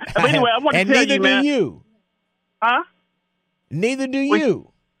 Yeah, whatever. But anyway, I want to tell you, man. And neither do you. Huh? Neither do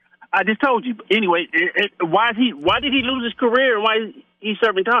you. I just told you. Anyway, why did he lose his career and why is he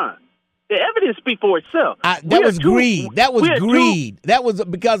serving time? The evidence speaks for itself. That was greed. That was greed. That was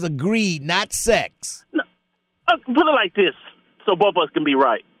because of greed, not sex. No, put it like this, so both of us can be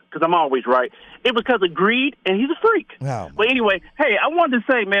right, because I'm always right. It was because of greed, and he's a freak. Oh, but anyway, hey, I wanted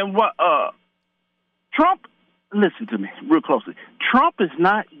to say, man, Trump, listen to me real closely. Trump is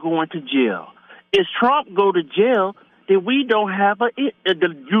not going to jail. If Trump go to jail, then we don't have you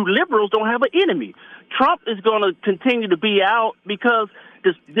liberals don't have an enemy. Trump is going to continue to be out because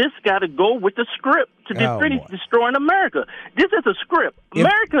this got to go with the script to finish destroying America. This is a script.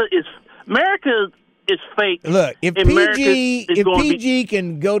 America is fake. Look, if PG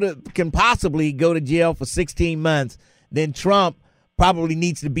can possibly go to jail for 16 months, then Trump probably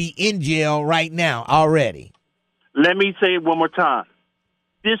needs to be in jail right now already. Let me say it one more time.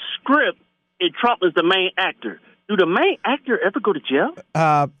 This script, Trump is the main actor. Do the main actor ever go to jail?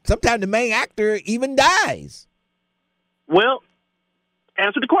 Sometimes the main actor even dies. Well,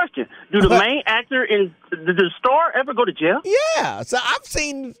 answer the question. Do the main actor and the star ever go to jail? Yeah. So I've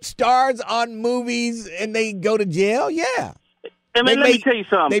seen stars on movies and they go to jail. Yeah. And let me tell you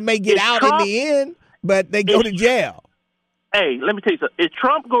something. They may get out in the end, but they go to jail. Hey, let me tell you something. If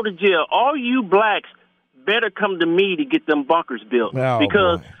Trump go to jail, all you blacks better come to me to get them bunkers built.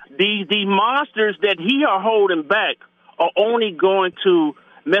 Because these monsters that he are holding back are only going to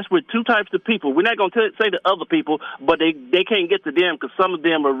mess with two types of people. We're not going to say the other people, but they can't get to them because some of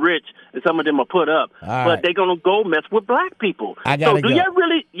them are rich and some of them are put up. But they're going to go mess with black people. So do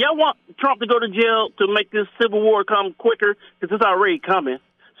y'all want Trump to go to jail to make this civil war come quicker? Because it's already coming.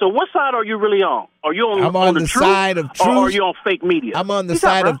 So what side are you really on? Are you on the side of truth, or are you on fake media? I'm on the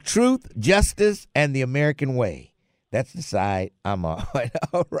side of truth, justice, and the American way. That's the side I'm on.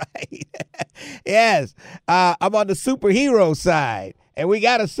 All right. Yes. I'm on the superhero side. And we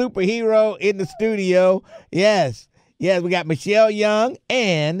got a superhero in the studio. Yes. Yes, we got Michelle Young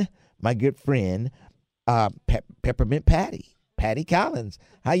and my good friend, Peppermint Patty Collins.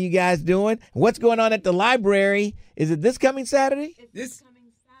 How you guys doing? What's going on at the library? Is it this coming Saturday? This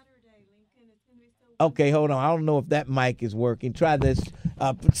coming Saturday, Lincoln. It's going to be so Okay, hold on. I don't know if that mic is working. Try this.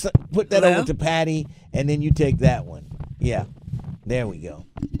 Put that over to Patty, and then you take that one. Yeah. There we go.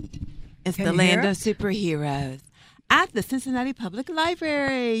 It's the land of superheroes at the Cincinnati Public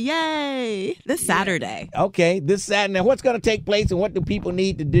Library. Yay! This Saturday. Okay, this Saturday. Now, what's going to take place and what do people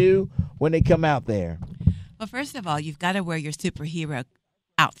need to do when they come out there? Well, first of all, you've got to wear your superhero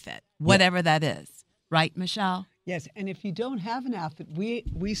outfit, whatever that is. Right, Michelle? Yes, and if you don't have an outfit,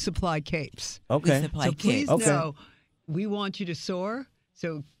 we supply capes. Okay. We supply capes. Please know, we want you to soar.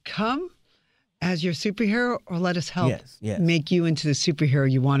 So come as your superhero or let us help make you into the superhero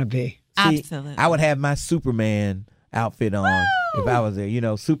you want to be. Absolutely. I would have my Superman outfit on if I was there. You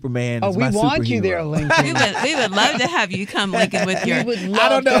know, Superman is my superhero. Oh, we want you there, Lincoln. we would love to have you come, Lincoln, with your... I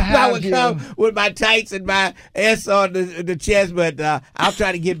don't know if I would come with my tights and my S on the chest, but I'll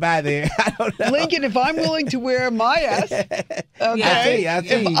try to get by there. I don't know. Lincoln, if I'm willing to wear my S, okay, I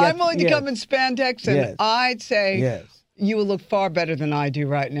see. If I'm willing to come in spandex, and I'd say... You will look far better than I do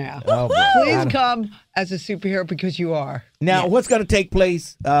right now. Oh, please come as a superhero because you are. Now, what's going to take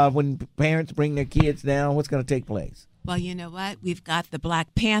place when parents bring their kids down? What's going to take place? Well, you know what? We've got the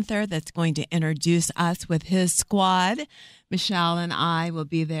Black Panther that's going to introduce us with his squad. Michelle and I will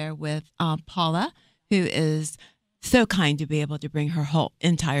be there with Paula, who is so kind to be able to bring her whole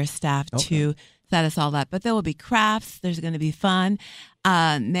entire staff to set us all up. But there will be crafts. There's going to be fun.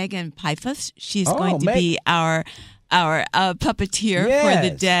 Megan Pifus, she's going to be our puppeteer for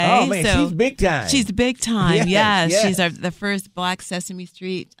the day. Oh, man, she's big time. She's big time, yes. She's the first Black Sesame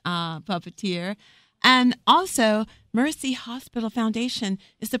Street puppeteer. And also, Mercy Hospital Foundation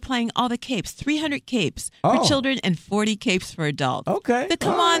is supplying all the capes, 300 capes for children and 40 capes for adults. Okay. So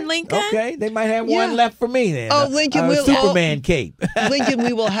come on, Lincoln. Okay, they might have one left for me then. Oh, Lincoln, we'll Superman cape. Lincoln,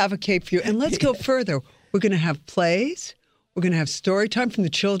 we will have a cape for you. And let's go further. We're going to have plays. We're going to have story time from the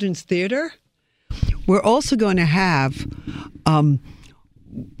Children's Theater. We're also going to have,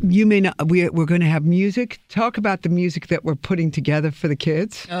 you may not, we're going to have music. Talk about the music that we're putting together for the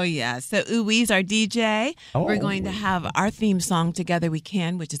kids. Oh, yeah. So Uwee's our DJ. We're going to have our theme song, Together We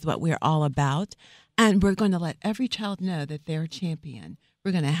Can, which is what we're all about. And we're going to let every child know that they're a champion.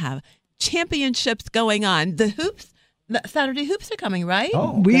 We're going to have championships going on. The hoops, the Saturday hoops are coming, right?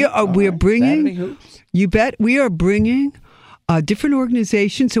 Oh, okay. We are bringing, you bet, we are bringing different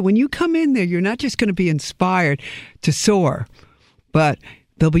organizations. So when you come in there, you're not just going to be inspired to soar, but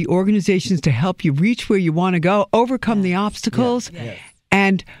there'll be organizations to help you reach where you want to go, overcome the obstacles,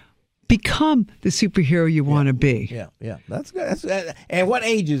 and become the superhero you want to be. Yeah. That's good. And what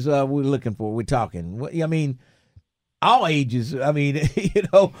ages are we looking for? We're talking. I mean, all ages. I mean,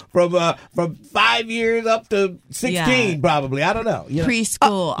 from 5 years up to 16, probably. I don't know.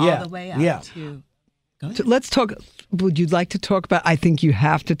 Preschool all the way up to. So let's talk. Would you like to talk about? I think you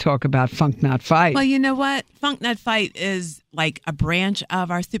have to talk about Funk Not Fight. Well, you know what? Funk Not Fight is like a branch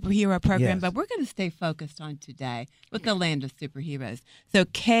of our superhero program, but we're going to stay focused on today with the land of superheroes. So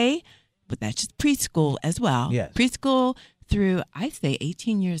but that's just preschool as well. Yes. Preschool through, I say,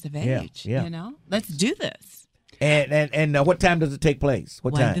 18 years of age. Yeah. You know, let's do this. And what time does it take place?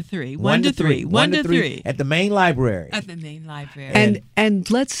 What time? 1 to 3. 1 to 3. 1 to 3 at the main library. At the main library.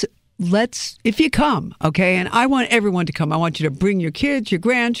 And let's, if you come, okay, and I want everyone to come. I want you to bring your kids, your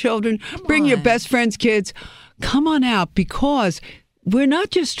grandchildren, bring your best friends' kids. Come on out, because we're not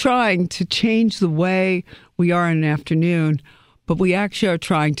just trying to change the way we are in an afternoon, but we actually are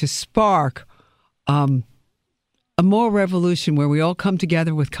trying to spark a moral revolution where we all come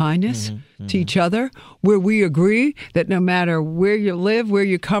together with kindness to each other, where we agree that no matter where you live, where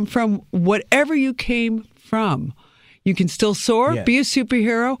you come from, whatever you came from, you can still soar, be a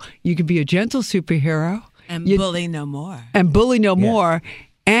superhero. You can be a gentle superhero. And bully no more. And bully no more.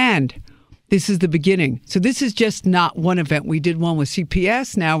 And this is the beginning. So this is just not one event. We did one with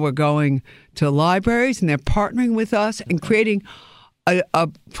CPS. Now we're going to libraries, and they're partnering with us and creating a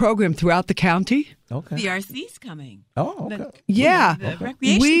program throughout the county. Okay. The RC's coming. Oh, okay. The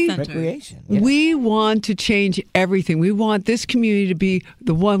recreation center. Recreation. We want to change everything. We want this community to be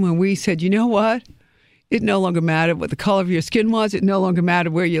the one when we said, you know what? It no longer mattered what the color of your skin was. It no longer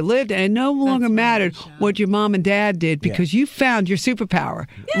mattered where you lived. And it no longer mattered what your mom and dad did, because you found your superpower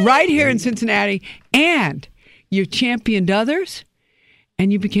right here in Cincinnati, and you championed others,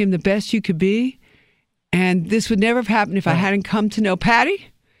 and you became the best you could be. And this would never have happened if I hadn't come to know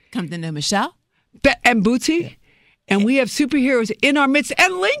Patty. Come to know Michelle. And Bootsy. And we have superheroes in our midst.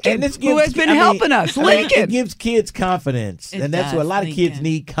 And Lincoln, who has been helping us. Lincoln. It gives kids confidence. And that's what a lot of kids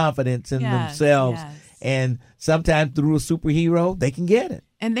need, confidence in themselves. Yes. And sometimes through a superhero, they can get it.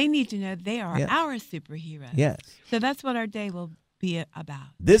 And they need to know they are our superheroes. Yes. So that's what our day will be about.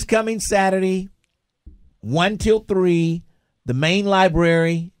 This coming Saturday, 1 till 3, the main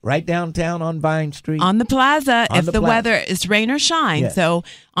library, right downtown on Vine Street. On the plaza, if the weather is rain or shine. Yes. So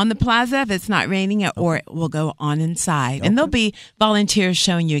on the plaza, if it's not raining, or it will go on inside. And there'll be volunteers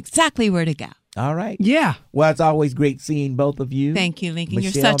showing you exactly where to go. All right. Yeah. Well, it's always great seeing both of you. Thank you, Lincoln.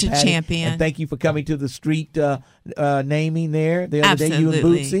 Michelle, you're such a Patty, champion. And thank you for coming to the street naming there the other day, you and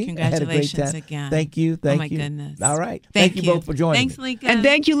Bootsy. Congratulations I had a great time. again. Thank you. Oh, my goodness. All right. Thank you both for joining Thanks, me. Lincoln. And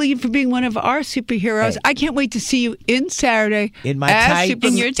thank you, Lincoln, for being one of our superheroes. Hey. I can't wait to see you in Saturday. In my tights.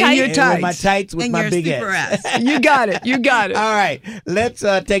 In your tights. With my tights with my big ass. You got it. You got it. All right. Let's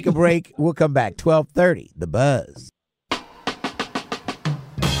take a break. We'll come back. 12:30, The Buzz.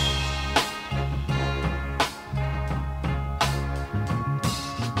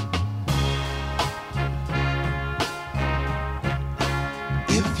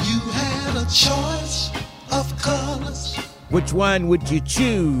 Choice of colors. Which one would you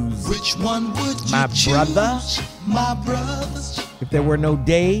choose? Which one would you my choose? Brother? My brothers. If there were no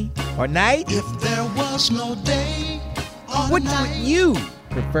day or night? If there was no day or which night. Would you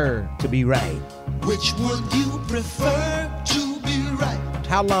prefer to be right? Which would you prefer to be right?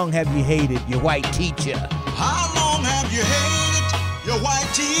 How long have you hated your white teacher? How long have you hated your white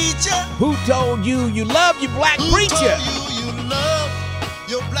teacher? Who told you you love your black preacher? Who told you love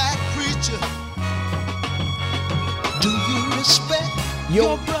your black preacher? Do you respect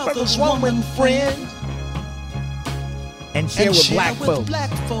your brother's woman friend? And share with black folks,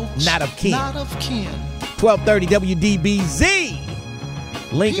 not of kin. 1230 WDBZ.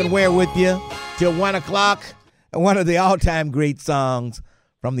 Lincoln Ware with you. till 1 o'clock. One of the all-time great songs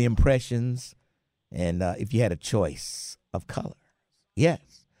from the Impressions. And if you had a choice of color.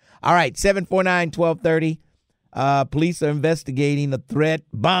 Yes. All right, 749-1230. Police are investigating a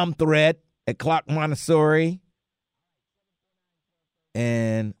bomb threat at Clark Montessori.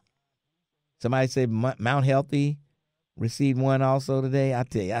 And somebody said Mount Healthy received one also today. I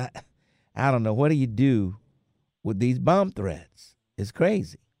tell you, I don't know. What do you do with these bomb threats? It's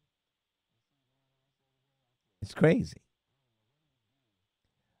crazy. It's crazy.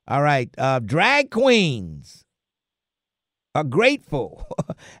 All right. Drag queens are grateful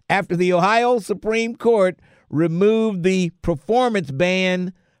after the Ohio Supreme Court removed the performance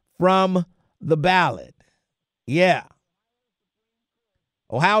ban from the ballot. Yeah.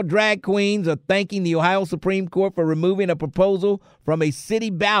 Ohio drag queens are thanking the Ohio Supreme Court for removing a proposal from a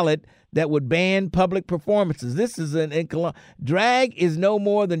city ballot that would ban public performances. This is drag is no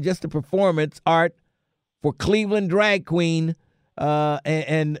more than just a performance art for Cleveland drag queen,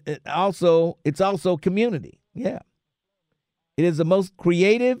 and also it's also community. Yeah. It is the most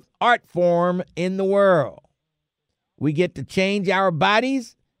creative art form in the world. We get to change our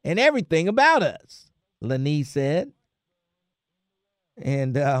bodies and everything about us, Lenise said.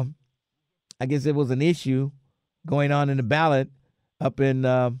 And I guess it was an issue going on in the ballot up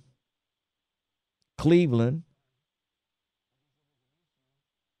in Cleveland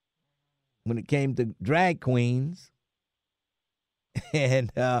when it came to drag queens.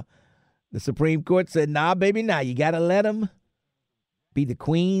 And the Supreme Court said, nah, baby, nah, you got to let them be the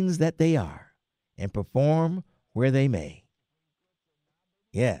queens that they are and perform where they may.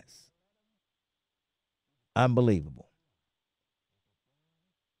 Yes. Unbelievable.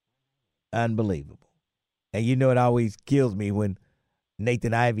 Unbelievable. And you know, it always kills me when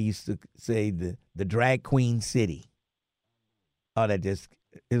Nathan Ivey used to say the drag queen city. Oh, it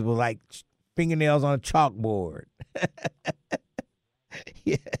was like fingernails on a chalkboard.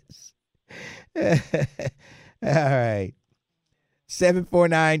 Yes. All right.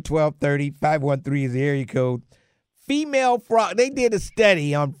 749-1230, 513 is the area code. Female frog. They did a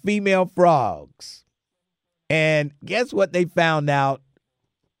study on female frogs. And guess what they found out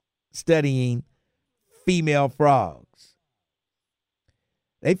studying female frogs?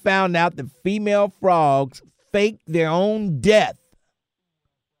 They found out that female frogs fake their own death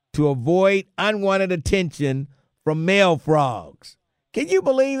to avoid unwanted attention from male frogs. Can you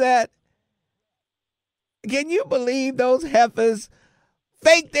believe that? Can you believe those heifers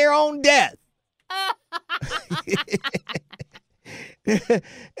fake their own death?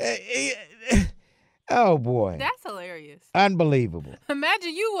 Oh, boy. That's hilarious. Unbelievable.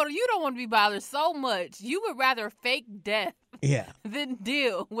 Imagine you don't want to be bothered so much. You would rather fake death than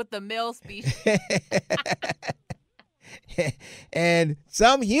deal with the male species. And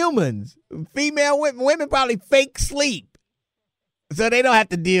some humans, female women probably fake sleep so they don't have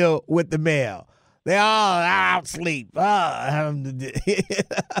to deal with the male. They all out sleep. But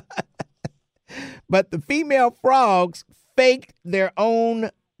the female frogs faked their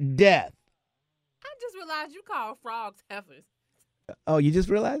own death. I just realized you call frogs heifers. Oh, you just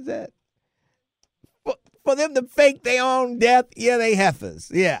realized that? For them to fake their own death, yeah, they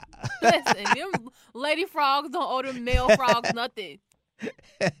heifers. Yeah. Listen, them lady frogs don't owe them male frogs nothing.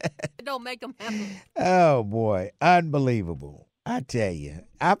 It don't make them heifers. Oh, boy. Unbelievable. I tell you,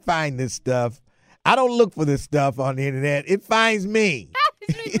 I find this stuff. I don't look for this stuff on the internet. It finds me. How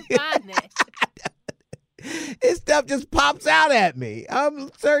did you even find that? This stuff just pops out at me.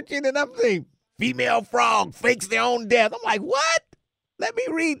 I'm searching and I'm saying, female frog fakes their own death. I'm like, what? Let me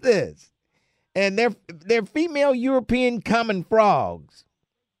read this. And they're female European common frogs.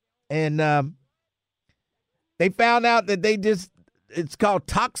 And they found out that it's called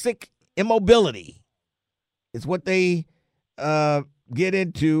toxic immobility. It's what they get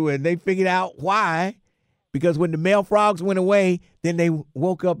into, and they figured out why. Because when the male frogs went away, then they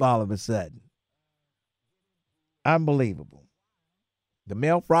woke up all of a sudden. Unbelievable. The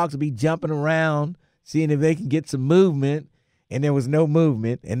male frogs would be jumping around, seeing if they can get some movement, and there was no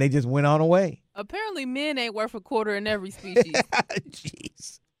movement, and they just went on away. Apparently, men ain't worth a quarter in every species.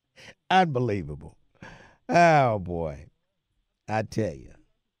 Jeez. Unbelievable. Oh, boy. I tell you.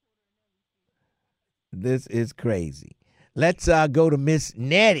 This is crazy. Let's go to Miss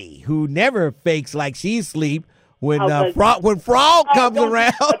Nettie, who never fakes like she's asleep when Frog comes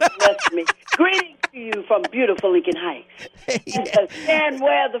around. Greetings to you from beautiful Lincoln Heights. And to Stan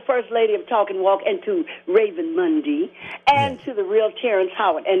Ware, the First Lady of Talk and Walk, and to Raven Mundy, and to the real Terrence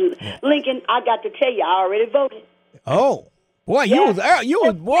Howard. And Lincoln, I got to tell you, I already voted. Oh, boy,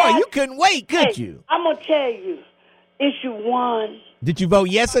 you couldn't wait, could you? I'm gonna tell you, issue 1 Did you vote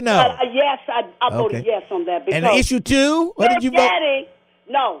yes or no? Yes, I voted yes on that. Because and issue 2? What did you vote?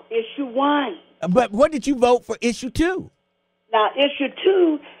 No, issue 1. But what did you vote for issue 2? Now, issue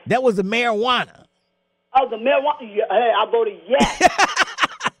 2. That was the marijuana. Oh, the marijuana. Yeah, hey, I voted yes.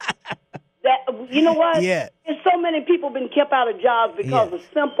 You know what? Yeah. There's so many people been kept out of jobs because of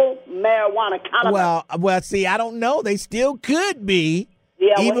simple marijuana. Well, see, I don't know. They still could be.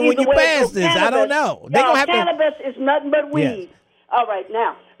 Yeah, even when you pass this, I don't know. They gonna have cannabis is nothing but weed. Yes. All right,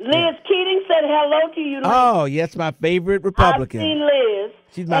 now, Liz Keating said hello to you. Oh, yes, my favorite Republican. I've seen Liz.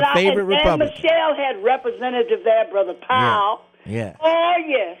 She's my favorite Republican. And Michelle had representative there, Brother Powell. Yeah. Oh,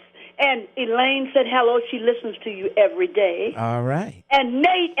 yes. And Elaine said hello. She listens to you every day. All right. And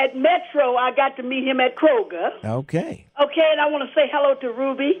Nate at Metro, I got to meet him at Kroger. Okay. Okay, and I want to say hello to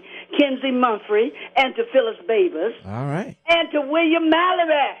Ruby, Kenzie Mumphrey, and to Phyllis Babers. All right. And to William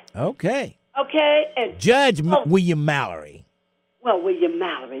Mallory. Okay. Okay. And Judge William Mallory. Well, William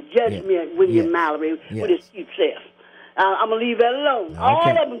Mallory. Judge William Mallory with his cute self. I'm going to leave that alone. Okay. All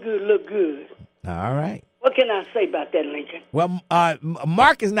of them look good. All right. What can I say about that, Lincoln? Well,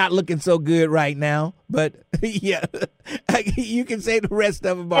 Mark is not looking so good right now, but yeah, you can say the rest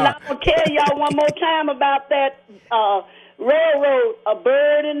of them. And I'm going to tell y'all one more time about that railroad, a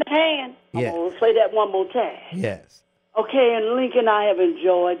bird in the hand. Yeah. I'm going to say that one more time. Yes. Okay, and Lincoln, I have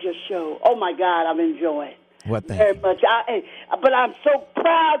enjoyed your show. Oh, my God, I've enjoyed Well, thank very you. much. But I'm so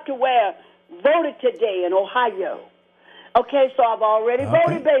proud to Ware voted today in Ohio. Okay, so I've already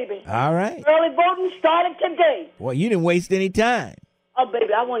voted, baby. All right. Early voting started today. Well, you didn't waste any time. Oh,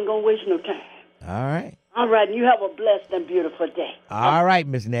 baby, I wasn't going to waste no time. All right. All right, and you have a blessed and beautiful day. All right,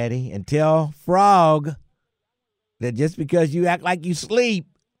 Miss Nettie. And tell Frog that just because you act like you sleep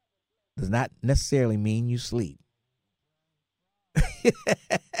does not necessarily mean you sleep.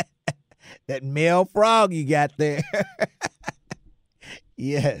 That male frog you got there.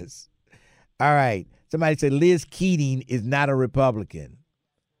 Yes. All right. Somebody said Liz Keating is not a Republican.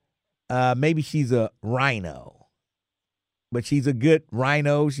 Maybe she's a rhino. But she's a good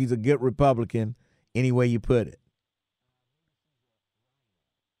rhino. She's a good Republican, any way you put it.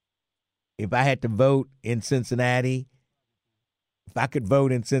 If I had to vote in Cincinnati, if I could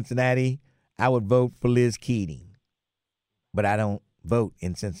vote in Cincinnati, I would vote for Liz Keating. But I don't vote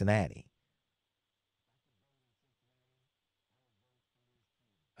in Cincinnati.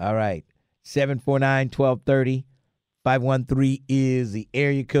 All right. 749-1230. 513 is the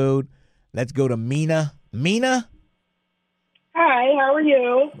area code. Let's go to Mina. Mina? Hi, how are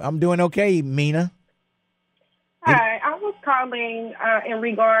you? I'm doing okay, Mina. Hi, I was calling in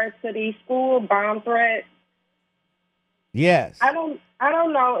regards to the school bomb threat. Yes. I don't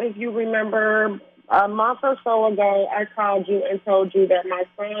know if you remember a month or so ago, I called you and told you that my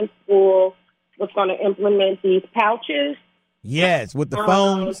son's school was going to implement these pouches. Yes, with the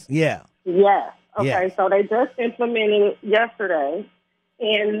phones. Yeah. Yes. Okay, Yes. so they just implemented it yesterday,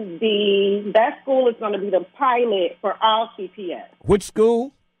 and that school is going to be the pilot for all CPS. Which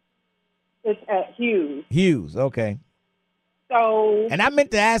school? It's at Hughes. Hughes, okay. So, and I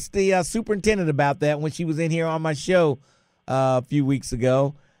meant to ask the superintendent about that when she was in here on my show a few weeks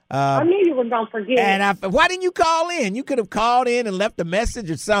ago. I knew you were going to forget. And why didn't you call in? You could have called in and left a message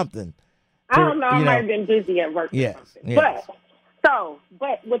or something. I don't know. I might have been busy at work. Yes. Or something.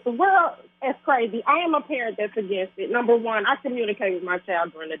 But with the world, it's crazy. I am a parent that's against it. Number one, I communicate with my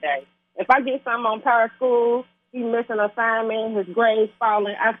child during the day. If I get something on Power School, he's missing an assignment, his grades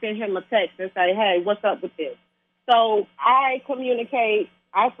falling, I send him a text and say, hey, what's up with this? So I communicate,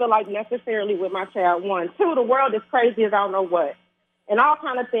 I feel like, necessarily with my child. One. Two, the world is crazy as I don't know what. And all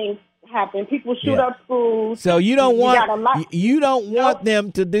kind of things happen. People shoot up schools. So you don't want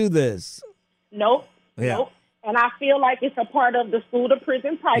them to do this. Nope. Yeah. Nope. And I feel like it's a part of the school to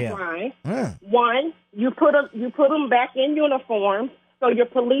prison pipeline. Yeah. One, you put them back in uniform, so you're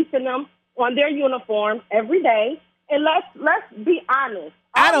policing them on their uniform every day. And let's be honest.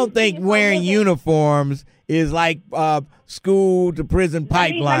 I don't think wearing uniforms is like school to prison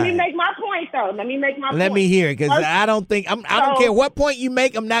pipeline. Let me make my point, though. Let me hear it, because I don't think I don't care what point you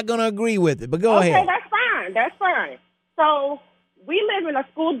make. I'm not going to agree with it. But go ahead. Okay, that's fine. So we live in a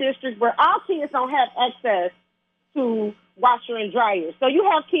school district where all kids don't have access to washer and dryer. So you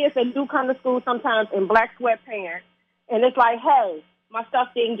have kids that do come to school sometimes in black sweatpants, and it's like, hey, my stuff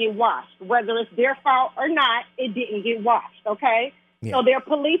didn't get washed. Whether it's their fault or not, it didn't get washed, okay? Yeah. So they're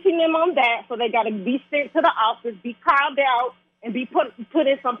policing them on that, so they got to be sent to the office, be called out, and be put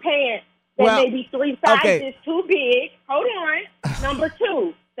in some pants that may be 3 sizes too big. Hold on. Number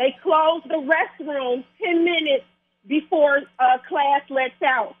two, they close the restroom 10 minutes before class lets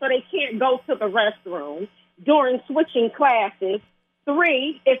out, so they can't go to the restroom during switching classes.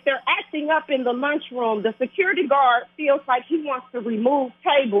 3, if they're acting up in the lunchroom, the security guard feels like he wants to remove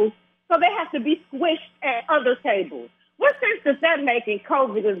tables, so they have to be squished at other tables. What sense does that make in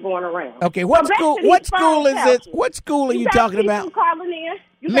COVID is going around? Okay, what school is it? What school are you talking about? You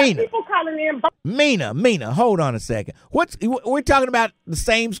got people calling in. Mina, hold on a second. We're talking about the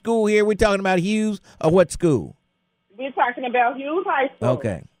same school here? We're talking about Hughes, or what school? We're talking about Hughes High School.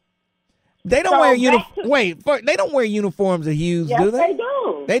 Okay. They don't wear they don't wear uniforms at Hughes, yes, do they? They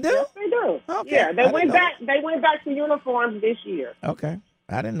do. They do? Yes, they do. Okay. Yeah, they went back to uniforms this year. Okay.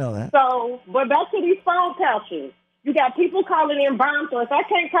 I didn't know that. So, but back to these phone pouches. You got people calling in bomb threats. I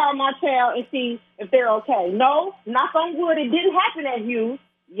can't call my child and see if they're okay. No, knock on wood, it didn't happen at Hughes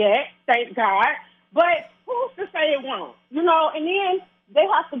yet, thank God. But who's to say it won't? You know, and then they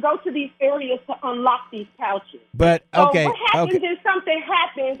have to go to these areas to unlock these pouches. But, okay. So what happens is something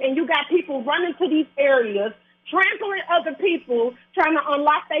happens and you got people running to these areas, trampling other people, trying to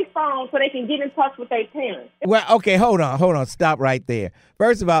unlock their phone so they can get in touch with their parents. Well, okay, hold on. Stop right there.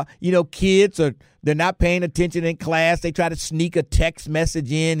 First of all, kids they're not paying attention in class. They try to sneak a text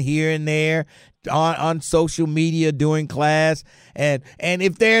message in here and there on social media during class. And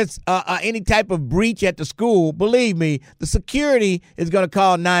if there's any type of breach at the school, believe me, the security is going to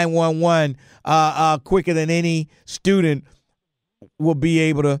call 911 quicker than any student will be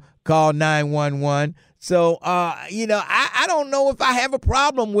able to call 911. So, I don't know if I have a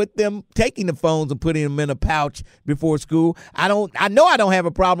problem with them taking the phones and putting them in a pouch before school. I know I don't have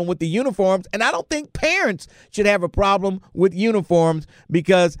a problem with the uniforms, and I don't think parents should have a problem with uniforms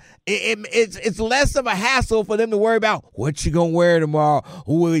because it's less of a hassle for them to worry about what you gonna wear tomorrow.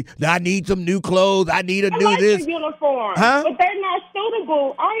 I need some new clothes. I need to do this. The uniforms, huh? But they're not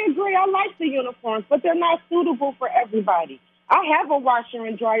suitable. I agree. I like the uniforms, but they're not suitable for everybody. I have a washer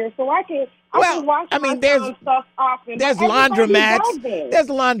and dryer, so I can wash my stuff off. There's laundromats. There's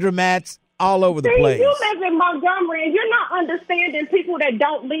laundromats all over the place. You live in Montgomery, and you're not understanding people that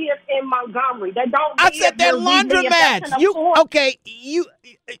don't live in Montgomery. That don't. I said they're laundromats.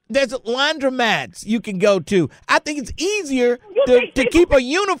 There's laundromats you can go to. I think it's easier to keep a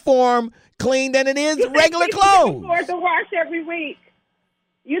uniform clean than it is regular clothes. Can afford to wash every week.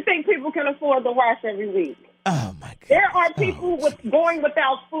 You think people can afford to wash every week? Oh, my God. There are people going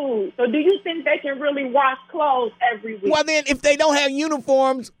without food. So do you think they can really wash clothes every week? Well, then, if they don't have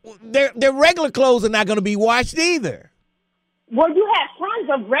uniforms, their regular clothes are not going to be washed either. Well, you have tons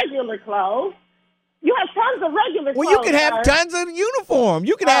of regular clothes. You have tons of regular clothes. Well, you can have tons of uniforms.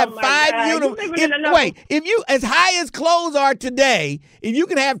 You can have 5 uniforms. Wait, if you, as high as clothes are today, if you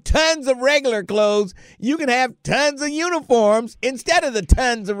can have tons of regular clothes, you can have tons of uniforms instead of the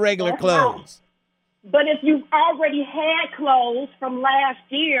tons of regular clothes. But if you already had clothes from last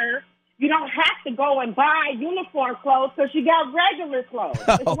year, you don't have to go and buy uniform clothes because you got regular clothes.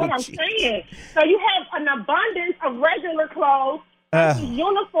 That's what I'm saying. So you have an abundance of regular clothes versus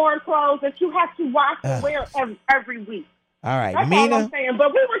uniform clothes that you have to wash and wear every week. All right, That's Mina. all I'm saying.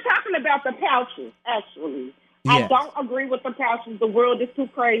 But we were talking about the pouches, actually. Yes. I don't agree with the pouches. The world is too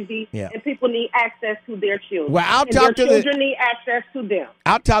crazy, and people need access to their children. Well, their children need access to them.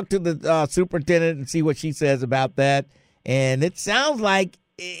 I'll talk to the superintendent and see what she says about that. And it sounds like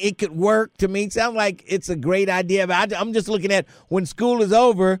it could work to me. It sounds like it's a great idea. But I'm just looking at when school is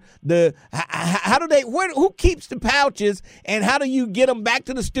over, who keeps the pouches, and how do you get them back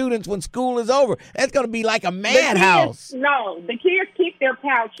to the students when school is over? That's going to be like a madhouse. No, the kids keep their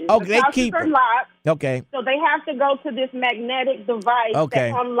pouches. Okay, the pouches are locked. Okay. So they have to go to this magnetic device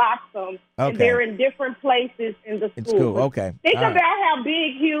that unlocks them. Okay. And they're in different places in the school. Okay. Think about how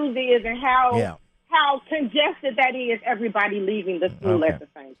big Hughes is and how congested that is, everybody leaving the school at the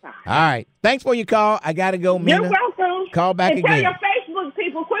same time. All right. Thanks for your call. I got to go, Mina. You're welcome. Call back and again. Tell your Facebook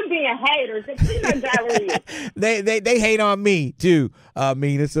people, quit being haters. The peanut gallery. They hate on me, too,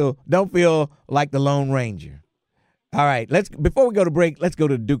 Mina, so don't feel like the Lone Ranger. All right, before we go to break, let's go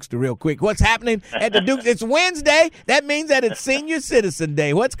to Dukester real quick. What's happening at the Dukes? It's Wednesday. That means that it's Senior Citizen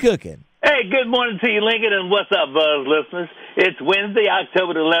Day. What's cooking? Hey, good morning to you, Lincoln, and what's up, Buzz listeners? It's Wednesday,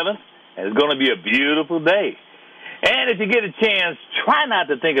 October the 11th, and it's going to be a beautiful day. And if you get a chance, try not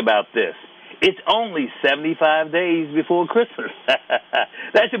to think about this. It's only 75 days before Christmas.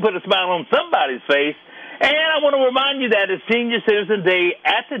 That should put a smile on somebody's face. And I want to remind you that it's Senior Citizen Day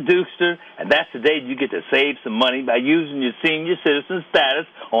at the Dukester, and that's the day you get to save some money by using your senior citizen status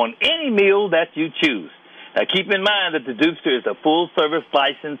on any meal that you choose. Now, keep in mind that the Dukester is a full-service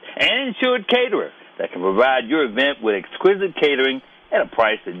licensed and insured caterer that can provide your event with exquisite catering at a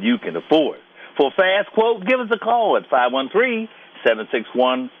price that you can afford. For a fast quote, give us a call at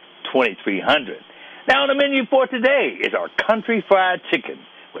 513-761-2300. Now, on the menu for today is our country fried chicken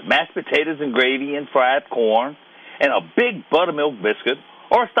with mashed potatoes and gravy and fried corn and a big buttermilk biscuit,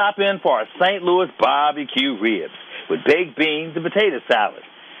 or stop in for our St. Louis barbecue ribs with baked beans and potato salad.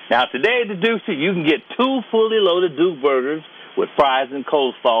 Now, today at the Duke's, you can get 2 fully loaded Duke burgers with fries and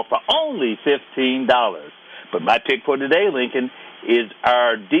coleslaw for only $15. But my pick for today, Lincoln, is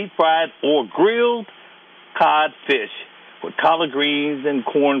our deep-fried or grilled codfish with collard greens and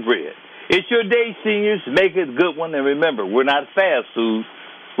cornbread. It's your day, seniors. Make it a good one. And remember, we're not fast food.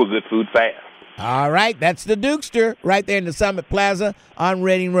 We're good food fast. All right. That's the Dukester right there in the Summit Plaza on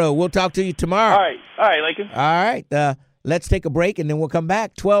Reading Road. We'll talk to you tomorrow. All right, Lincoln. All right. Let's take a break, and then we'll come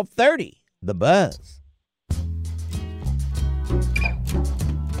back. 12:30, The Buzz.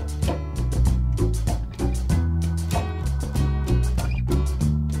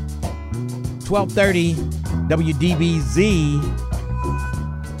 12:30, WDBZ,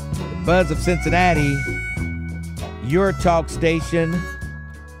 The Buzz of Cincinnati, your talk station.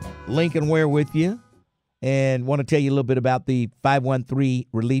 Lincoln Ware with you, and want to tell you a little bit about the 513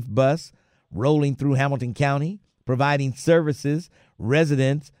 relief bus rolling through Hamilton County, providing services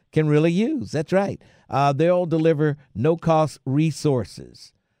residents can really use. That's right. They'll deliver no-cost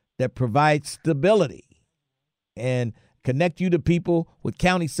resources that provide stability and connect you to people with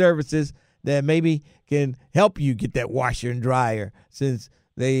county services that maybe can help you get that washer and dryer, since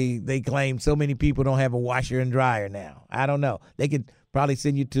they claim so many people don't have a washer and dryer now. I don't know. They could probably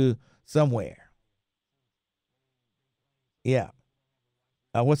send you to somewhere. Yeah.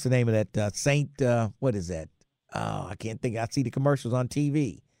 What's the name of that? Saint, what is that? Oh, I can't think. I see the commercials on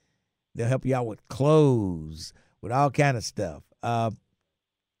TV. They'll help you out with clothes, with all kind of stuff.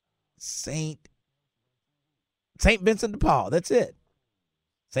 Saint Vincent de Paul. That's it.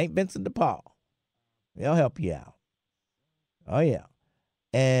 St. Vincent de Paul. They'll help you out. Oh, yeah.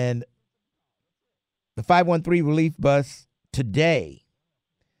 And the 513 relief bus today,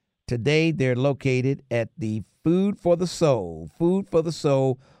 they're located at the Food for the Soul,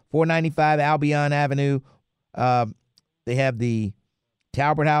 495 Albion Avenue. They have the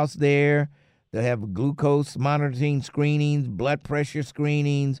Talbot House there. They have glucose monitoring screenings, blood pressure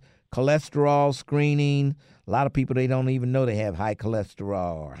screenings, cholesterol screening. A lot of people, they don't even know they have high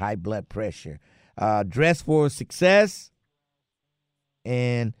cholesterol or high blood pressure. Dress for Success.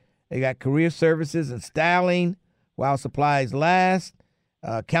 And they got career services and styling while supplies last.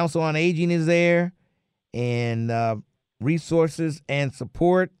 Council on Aging is there. And resources and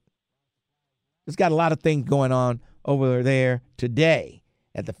support. It's got a lot of things going on over there today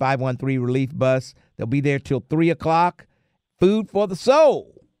at the 513 relief bus. They'll be there till 3 o'clock. Food for the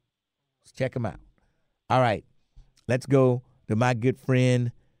Soul. Let's check them out. All right, let's go to my good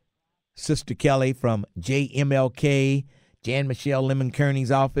friend, Sister Kelly from JMLK, Jan Michelle Lemon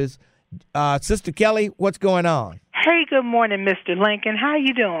Kearney's office. Sister Kelly, what's going on? Hey, good morning, Mr. Lincoln. How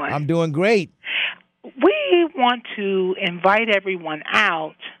you doing? I'm doing great. We want to invite everyone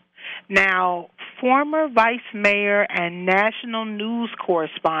out. Now, former Vice Mayor and national news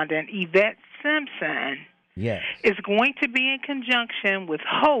correspondent Yvette Simpson is going to be in conjunction with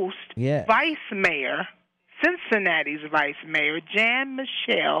host Vice Mayor, Cincinnati's Vice Mayor, Jan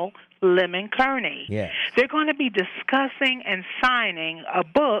Michelle Lemon Kearney. They're going to be discussing and signing a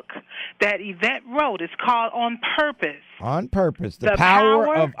book that Yvette wrote. It's called On Purpose. On Purpose, the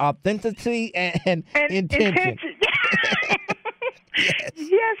power of authenticity and intention.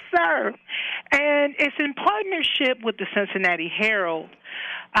 Yes, sir. And it's in partnership with the Cincinnati Herald.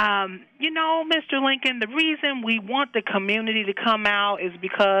 Mr. Lincoln, the reason we want the community to come out is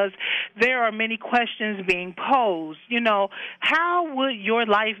because there are many questions being posed. How would your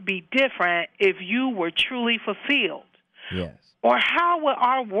life be different if you were truly fulfilled? Yes. Or how would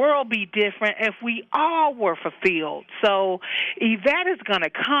our world be different if we all were fulfilled? So Yvette is going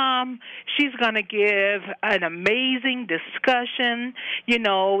to come. She's going to give an amazing discussion.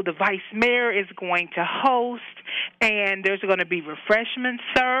 The vice mayor is going to host, and there's going to be refreshments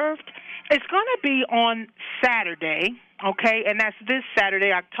served. It's going to be on Saturday, okay, and that's this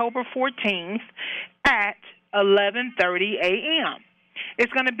Saturday, October 14th at 11:30 a.m.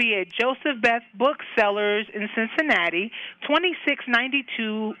 It's going to be at Joseph Beth Booksellers in Cincinnati,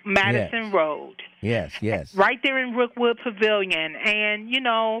 2692 Madison Road. Yes. Right there in Rookwood Pavilion. And,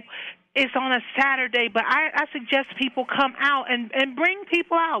 it's on a Saturday, but I suggest people come out and bring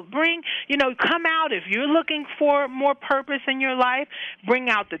people out. Come out if you're looking for more purpose in your life. Bring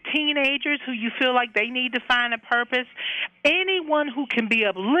out the teenagers who you feel like they need to find a purpose. Anyone who can be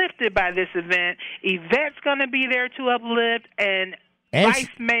uplifted by this event, Yvette's going to be there to uplift, and Vice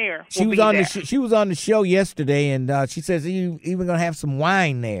Mayor she was on she was on the show yesterday, and she says you even going to have some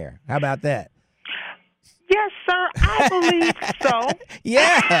wine there. How about that? Yes, sir. I believe so.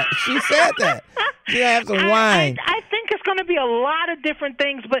 Yeah, she said that. She'll have some wine. I think it's going to be a lot of different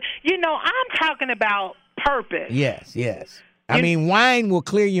things, but, I'm talking about purpose. Yes. I mean, wine will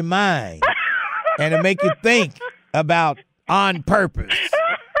clear your mind and it'll make you think about on purpose.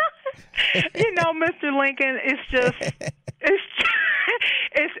 Mr. Lincoln, it's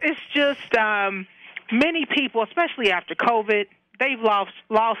just many people, especially after COVID, they've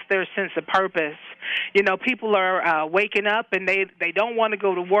lost their sense of purpose. People are waking up and they don't want to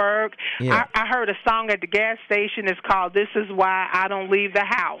go to work. Yeah. I heard a song at the gas station. It's called "This Is Why I Don't Leave the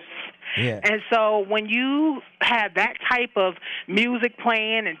House." Yeah. And so when you have that type of music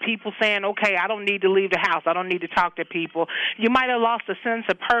playing and people saying, okay, I don't need to leave the house, I don't need to talk to people, you might have lost a sense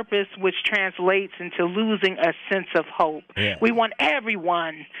of purpose, which translates into losing a sense of hope. Yeah. We want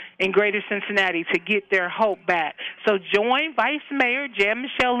everyone in Greater Cincinnati to get their hope back. So join Vice Mayor Jan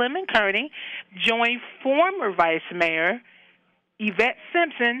Michelle Lemon Kearney, join former Vice Mayor Yvette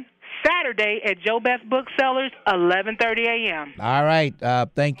Simpson Saturday at Joe Beth Booksellers, 11:30 a.m. All right.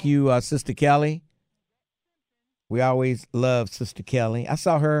 Thank you, Sister Kelly. We always love Sister Kelly. I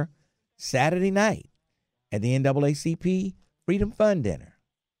saw her Saturday night at the NAACP Freedom Fund Dinner.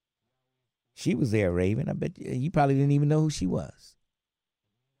 She was there, Raven. I bet you probably didn't even know who she was.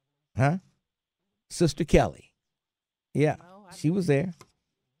 Huh? Sister Kelly. Yeah, she was there.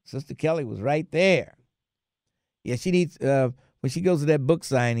 Sister Kelly was right there. Yeah, she needs... when she goes to that book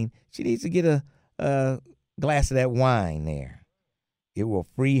signing, she needs to get a glass of that wine there. It will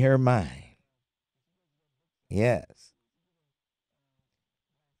free her mind. Yes.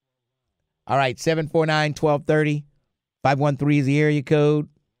 All right, 749-1230. 513 is the area code.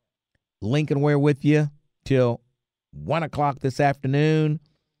 Lincoln Ware with you till 1 o'clock this afternoon.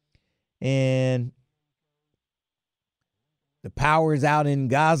 And the power is out in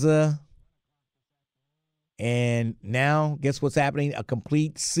Gaza. And now, guess what's happening? A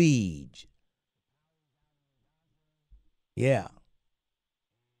complete siege. Yeah.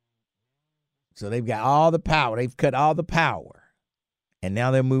 So they've got all the power. They've cut all the power. And now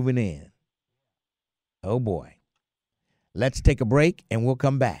they're moving in. Oh, boy. Let's take a break, and we'll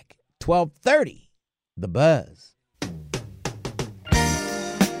come back. 12:30, The Buzz.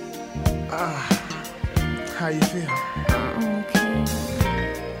 How you feel?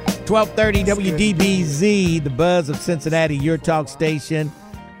 12:30 WDBZ, The Buzz of Cincinnati, your talk station.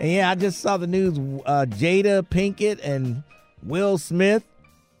 And yeah, I just saw the news. Jada Pinkett and Will Smith.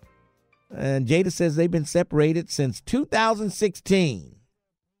 And Jada says they've been separated since 2016.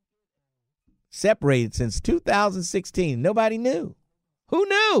 Separated since 2016. Nobody knew. Who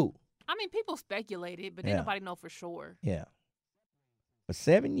knew? I mean, people speculated, but didn't nobody know for sure. Yeah. For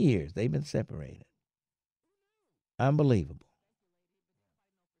 7 years, they've been separated. Unbelievable.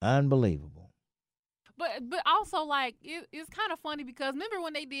 Unbelievable. But also, like, it's kind of funny because remember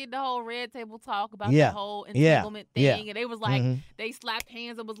when they did the whole Red Table Talk about the whole entanglement thing, and they was like, they slapped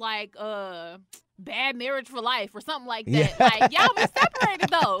hands and was like, bad marriage for life or something like that. Like, y'all been separated,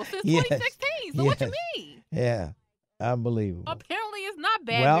 though, since 2016, so what you mean? Yeah, unbelievable. Apparently, it's not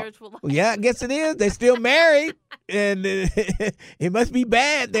bad marriage for life. Yeah, I guess it is. They're still married, and it must be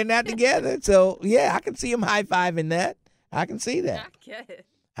bad. They're not together. So, yeah, I can see them high-fiving that. I can see that.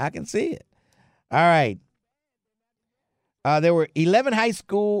 I can see it. All right. There were 11 high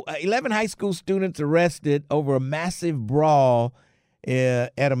school students arrested over a massive brawl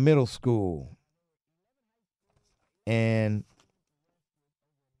at a middle school. And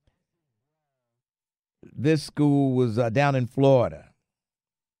this school was down in Florida.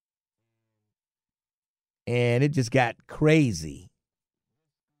 And it just got crazy.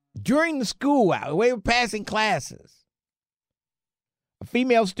 During the school hour, we were passing classes. A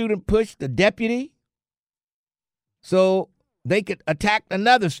female student pushed a deputy so they could attack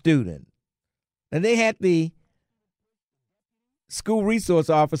another student. And they had the school resource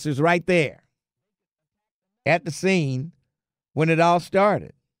officers right there at the scene when it all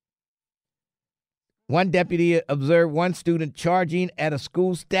started. One deputy observed one student charging at a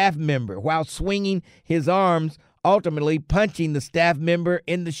school staff member while swinging his arms, ultimately punching the staff member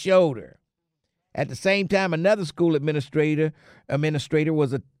in the shoulder. At the same time, another school administrator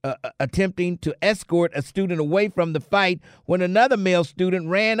was attempting to escort a student away from the fight when another male student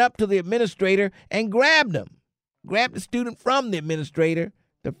ran up to the administrator and grabbed the student from the administrator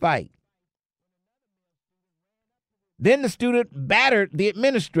to fight. Then the student battered the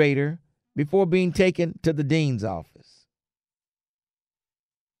administrator before being taken to the dean's office.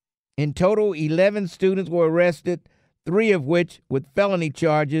 In total, 11 students were arrested, 3 of which with felony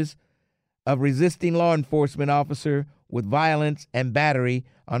charges of resisting law enforcement officer with violence and battery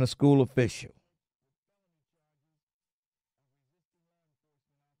on a school official.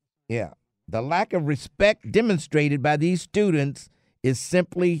 Yeah. The lack of respect demonstrated by these students is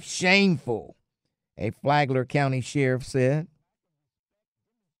simply shameful, a Flagler County sheriff said.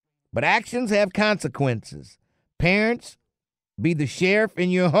 But actions have consequences. Parents, be the sheriff in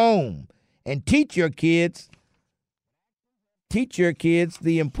your home and teach your kids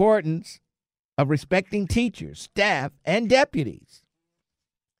the importance of respecting teachers, staff, and deputies.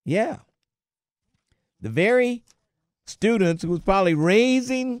 Yeah. The very students who was probably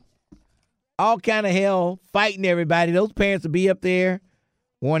raising all kind of hell, fighting everybody, those parents would be up there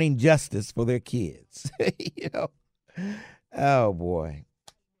wanting justice for their kids. You know? Oh, boy.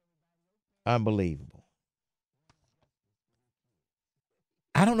 Unbelievable.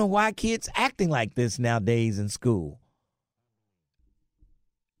 I don't know why kids acting like this nowadays in school.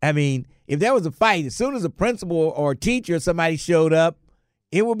 I mean, if there was a fight, as soon as a principal or teacher or somebody showed up,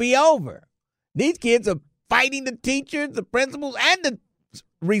 it would be over. These kids are fighting the teachers, the principals, and the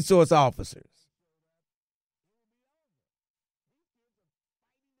resource officers.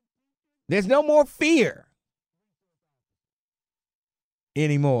 There's no more fear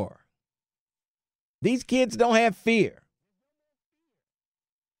anymore. These kids don't have fear.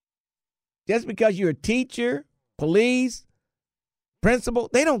 Just because you're a teacher, police, principal,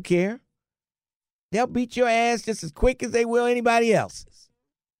 they don't care. They'll beat your ass just as quick as they will anybody else's.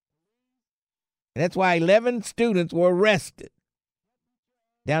 And that's why 11 students were arrested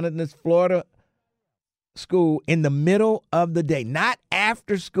down in this Florida school in the middle of the day. Not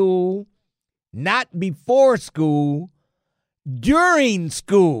after school, not before school, during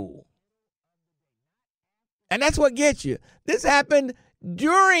school. And that's what gets you. This happened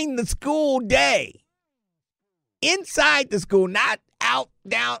during the school day. Inside the school, not out,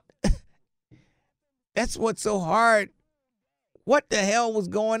 down. That's what's so hard. What the hell was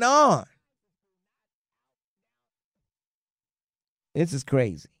going on? This is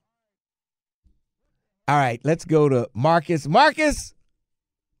crazy. All right, let's go to Marcus. Marcus,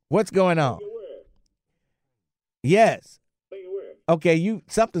 what's going on? Yes. Okay,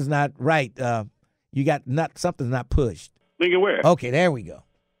 something's not right. Something's not pushed. Lincoln Ware. Okay, there we go.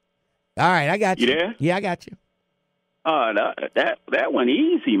 All right, I got you. You there? Yeah, I got you. That one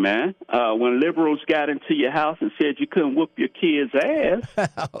easy, man. When liberals got into your house and said you couldn't whoop your kid's ass.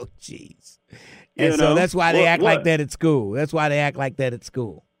 Oh, jeez. And so that's why they act like that at school. That's why they act like that at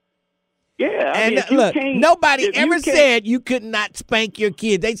school. Yeah. And look, nobody ever said you could not spank your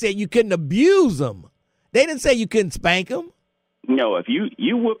kid. They said you couldn't abuse them. They didn't say you couldn't spank them. No, if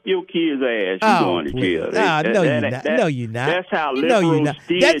you whoop your kid's ass, you're going to jail. No, you're not. No, you're not. That's how liberals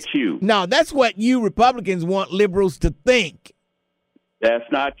did you. No, that's what you Republicans want liberals to think. That's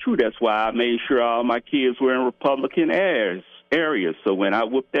not true. That's why I made sure all my kids were in Republican areas. So when I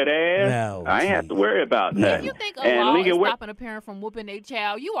whooped that ass, I ain't have to worry about nothing. If you think a law is stopping a parent from whooping their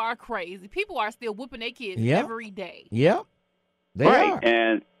child, you are crazy. People are still whooping their kids every day. Yep. They are.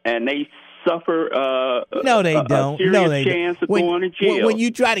 And they suffer no, they don't. A serious chance of going to jail. When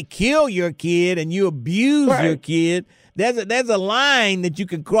you try to kill your kid and you abuse your kid, there's a line that you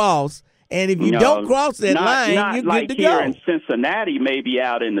can cross. And if you don't cross that line, you're like good to go. Here in Cincinnati, maybe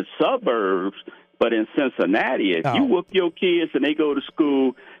out in the suburbs, but in Cincinnati, if you whoop your kids and they go to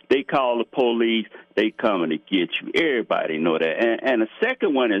school, they call the police, they coming to get you. Everybody know that. And the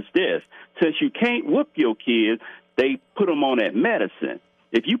second one is this. Since you can't whoop your kids, they put them on that medicine.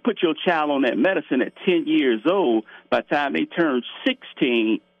 If you put your child on that medicine at 10 years old, by the time they turn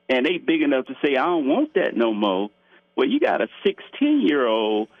 16 and they big enough to say, I don't want that no more, well, you got a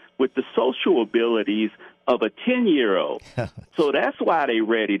 16-year-old with the social abilities of a 10-year-old. So that's why they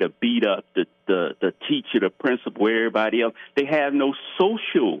ready to beat up the teacher, the principal, everybody else. They have no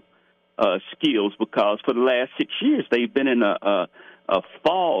social skills because for the last 6 years they've been in a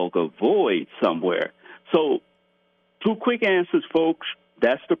fog, a void somewhere. So 2 quick answers, folks.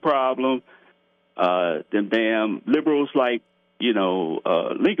 That's the problem. Them damn liberals like,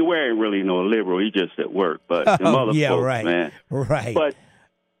 Lincoln Ware ain't really no liberal. He just at work. But them other folks, man. Right. But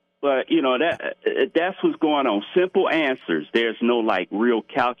that's what's going on. Simple answers. There's no like real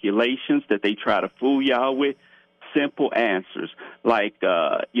calculations that they try to fool y'all with. Simple answers. Like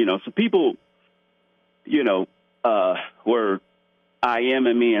so people, were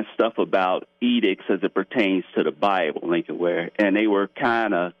IMing me and stuff about edicts as it pertains to the Bible, Lincoln Ware, and they were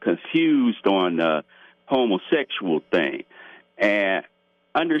kind of confused on the homosexual thing. And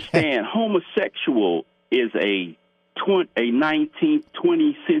understand, homosexual is a 19th,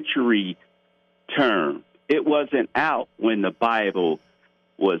 20th century term. It wasn't out when the Bible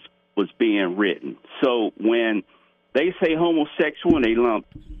was being written. So when they say homosexual and they lump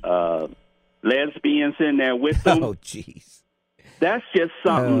lesbians in there with them, oh, jeez. That's just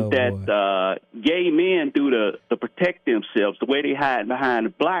something that gay men do to protect themselves, the way they hide behind the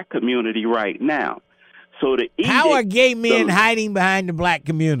black community right now. So how are gay men hiding behind the black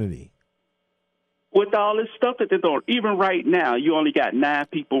community? With all this stuff that they're doing, even right now, you only got 9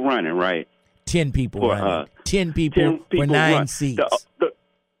 people running, right? 10 people running. 10 people for 9 seats.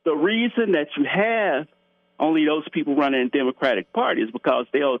 The reason that you have only those people running in the Democratic Party is because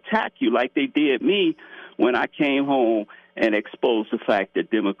they'll attack you like they did me when I came home and exposed the fact that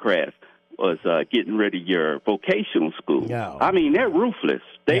Democrats was getting rid of your vocational school. No. I mean, they're ruthless.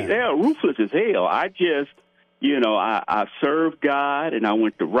 They're ruthless as hell. I just, I served God and I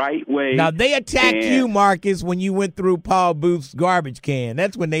went the right way. Now, they attacked you, Marcus, when you went through Paul Booth's garbage can.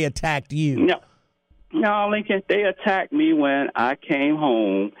 That's when they attacked you. No, Lincoln, they attacked me when I came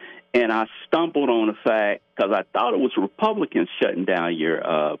home and I stumbled on the fact, because I thought it was Republicans shutting down your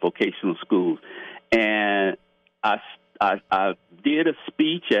vocational schools. And I did a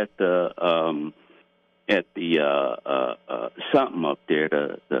speech at the something up there,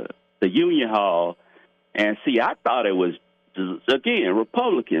 the Union Hall, and see, I thought it was again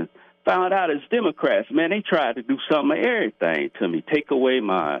Republicans. Found out it's Democrats. Man, they tried to do some of everything to me. Take away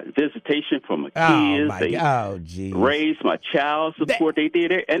my visitation from my kids. They raised my child support. They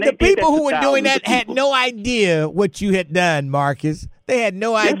did it, and the people who were doing that had no idea what you had done, Marcus. They had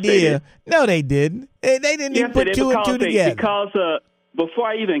no idea. No, they didn't. They didn't even put two and two together. Because before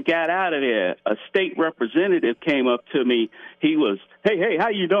I even got out of there, a state representative came up to me. He was, hey, how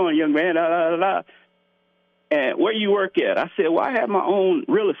you doing, young man? And where you work at? I said, well, I have my own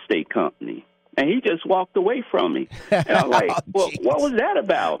real estate company. And he just walked away from me. And I'm like, well, what was that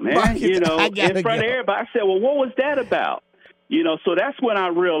about, man? Marcus, in front of everybody. I said, well, what was that about? So that's when I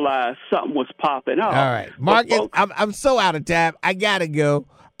realized something was popping up. All right. Marcus, I'm so out of time. I got to go.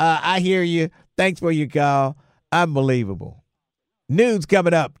 I hear you. Thanks for your call. Unbelievable. News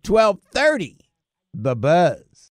coming up, 12:30. The Buzz.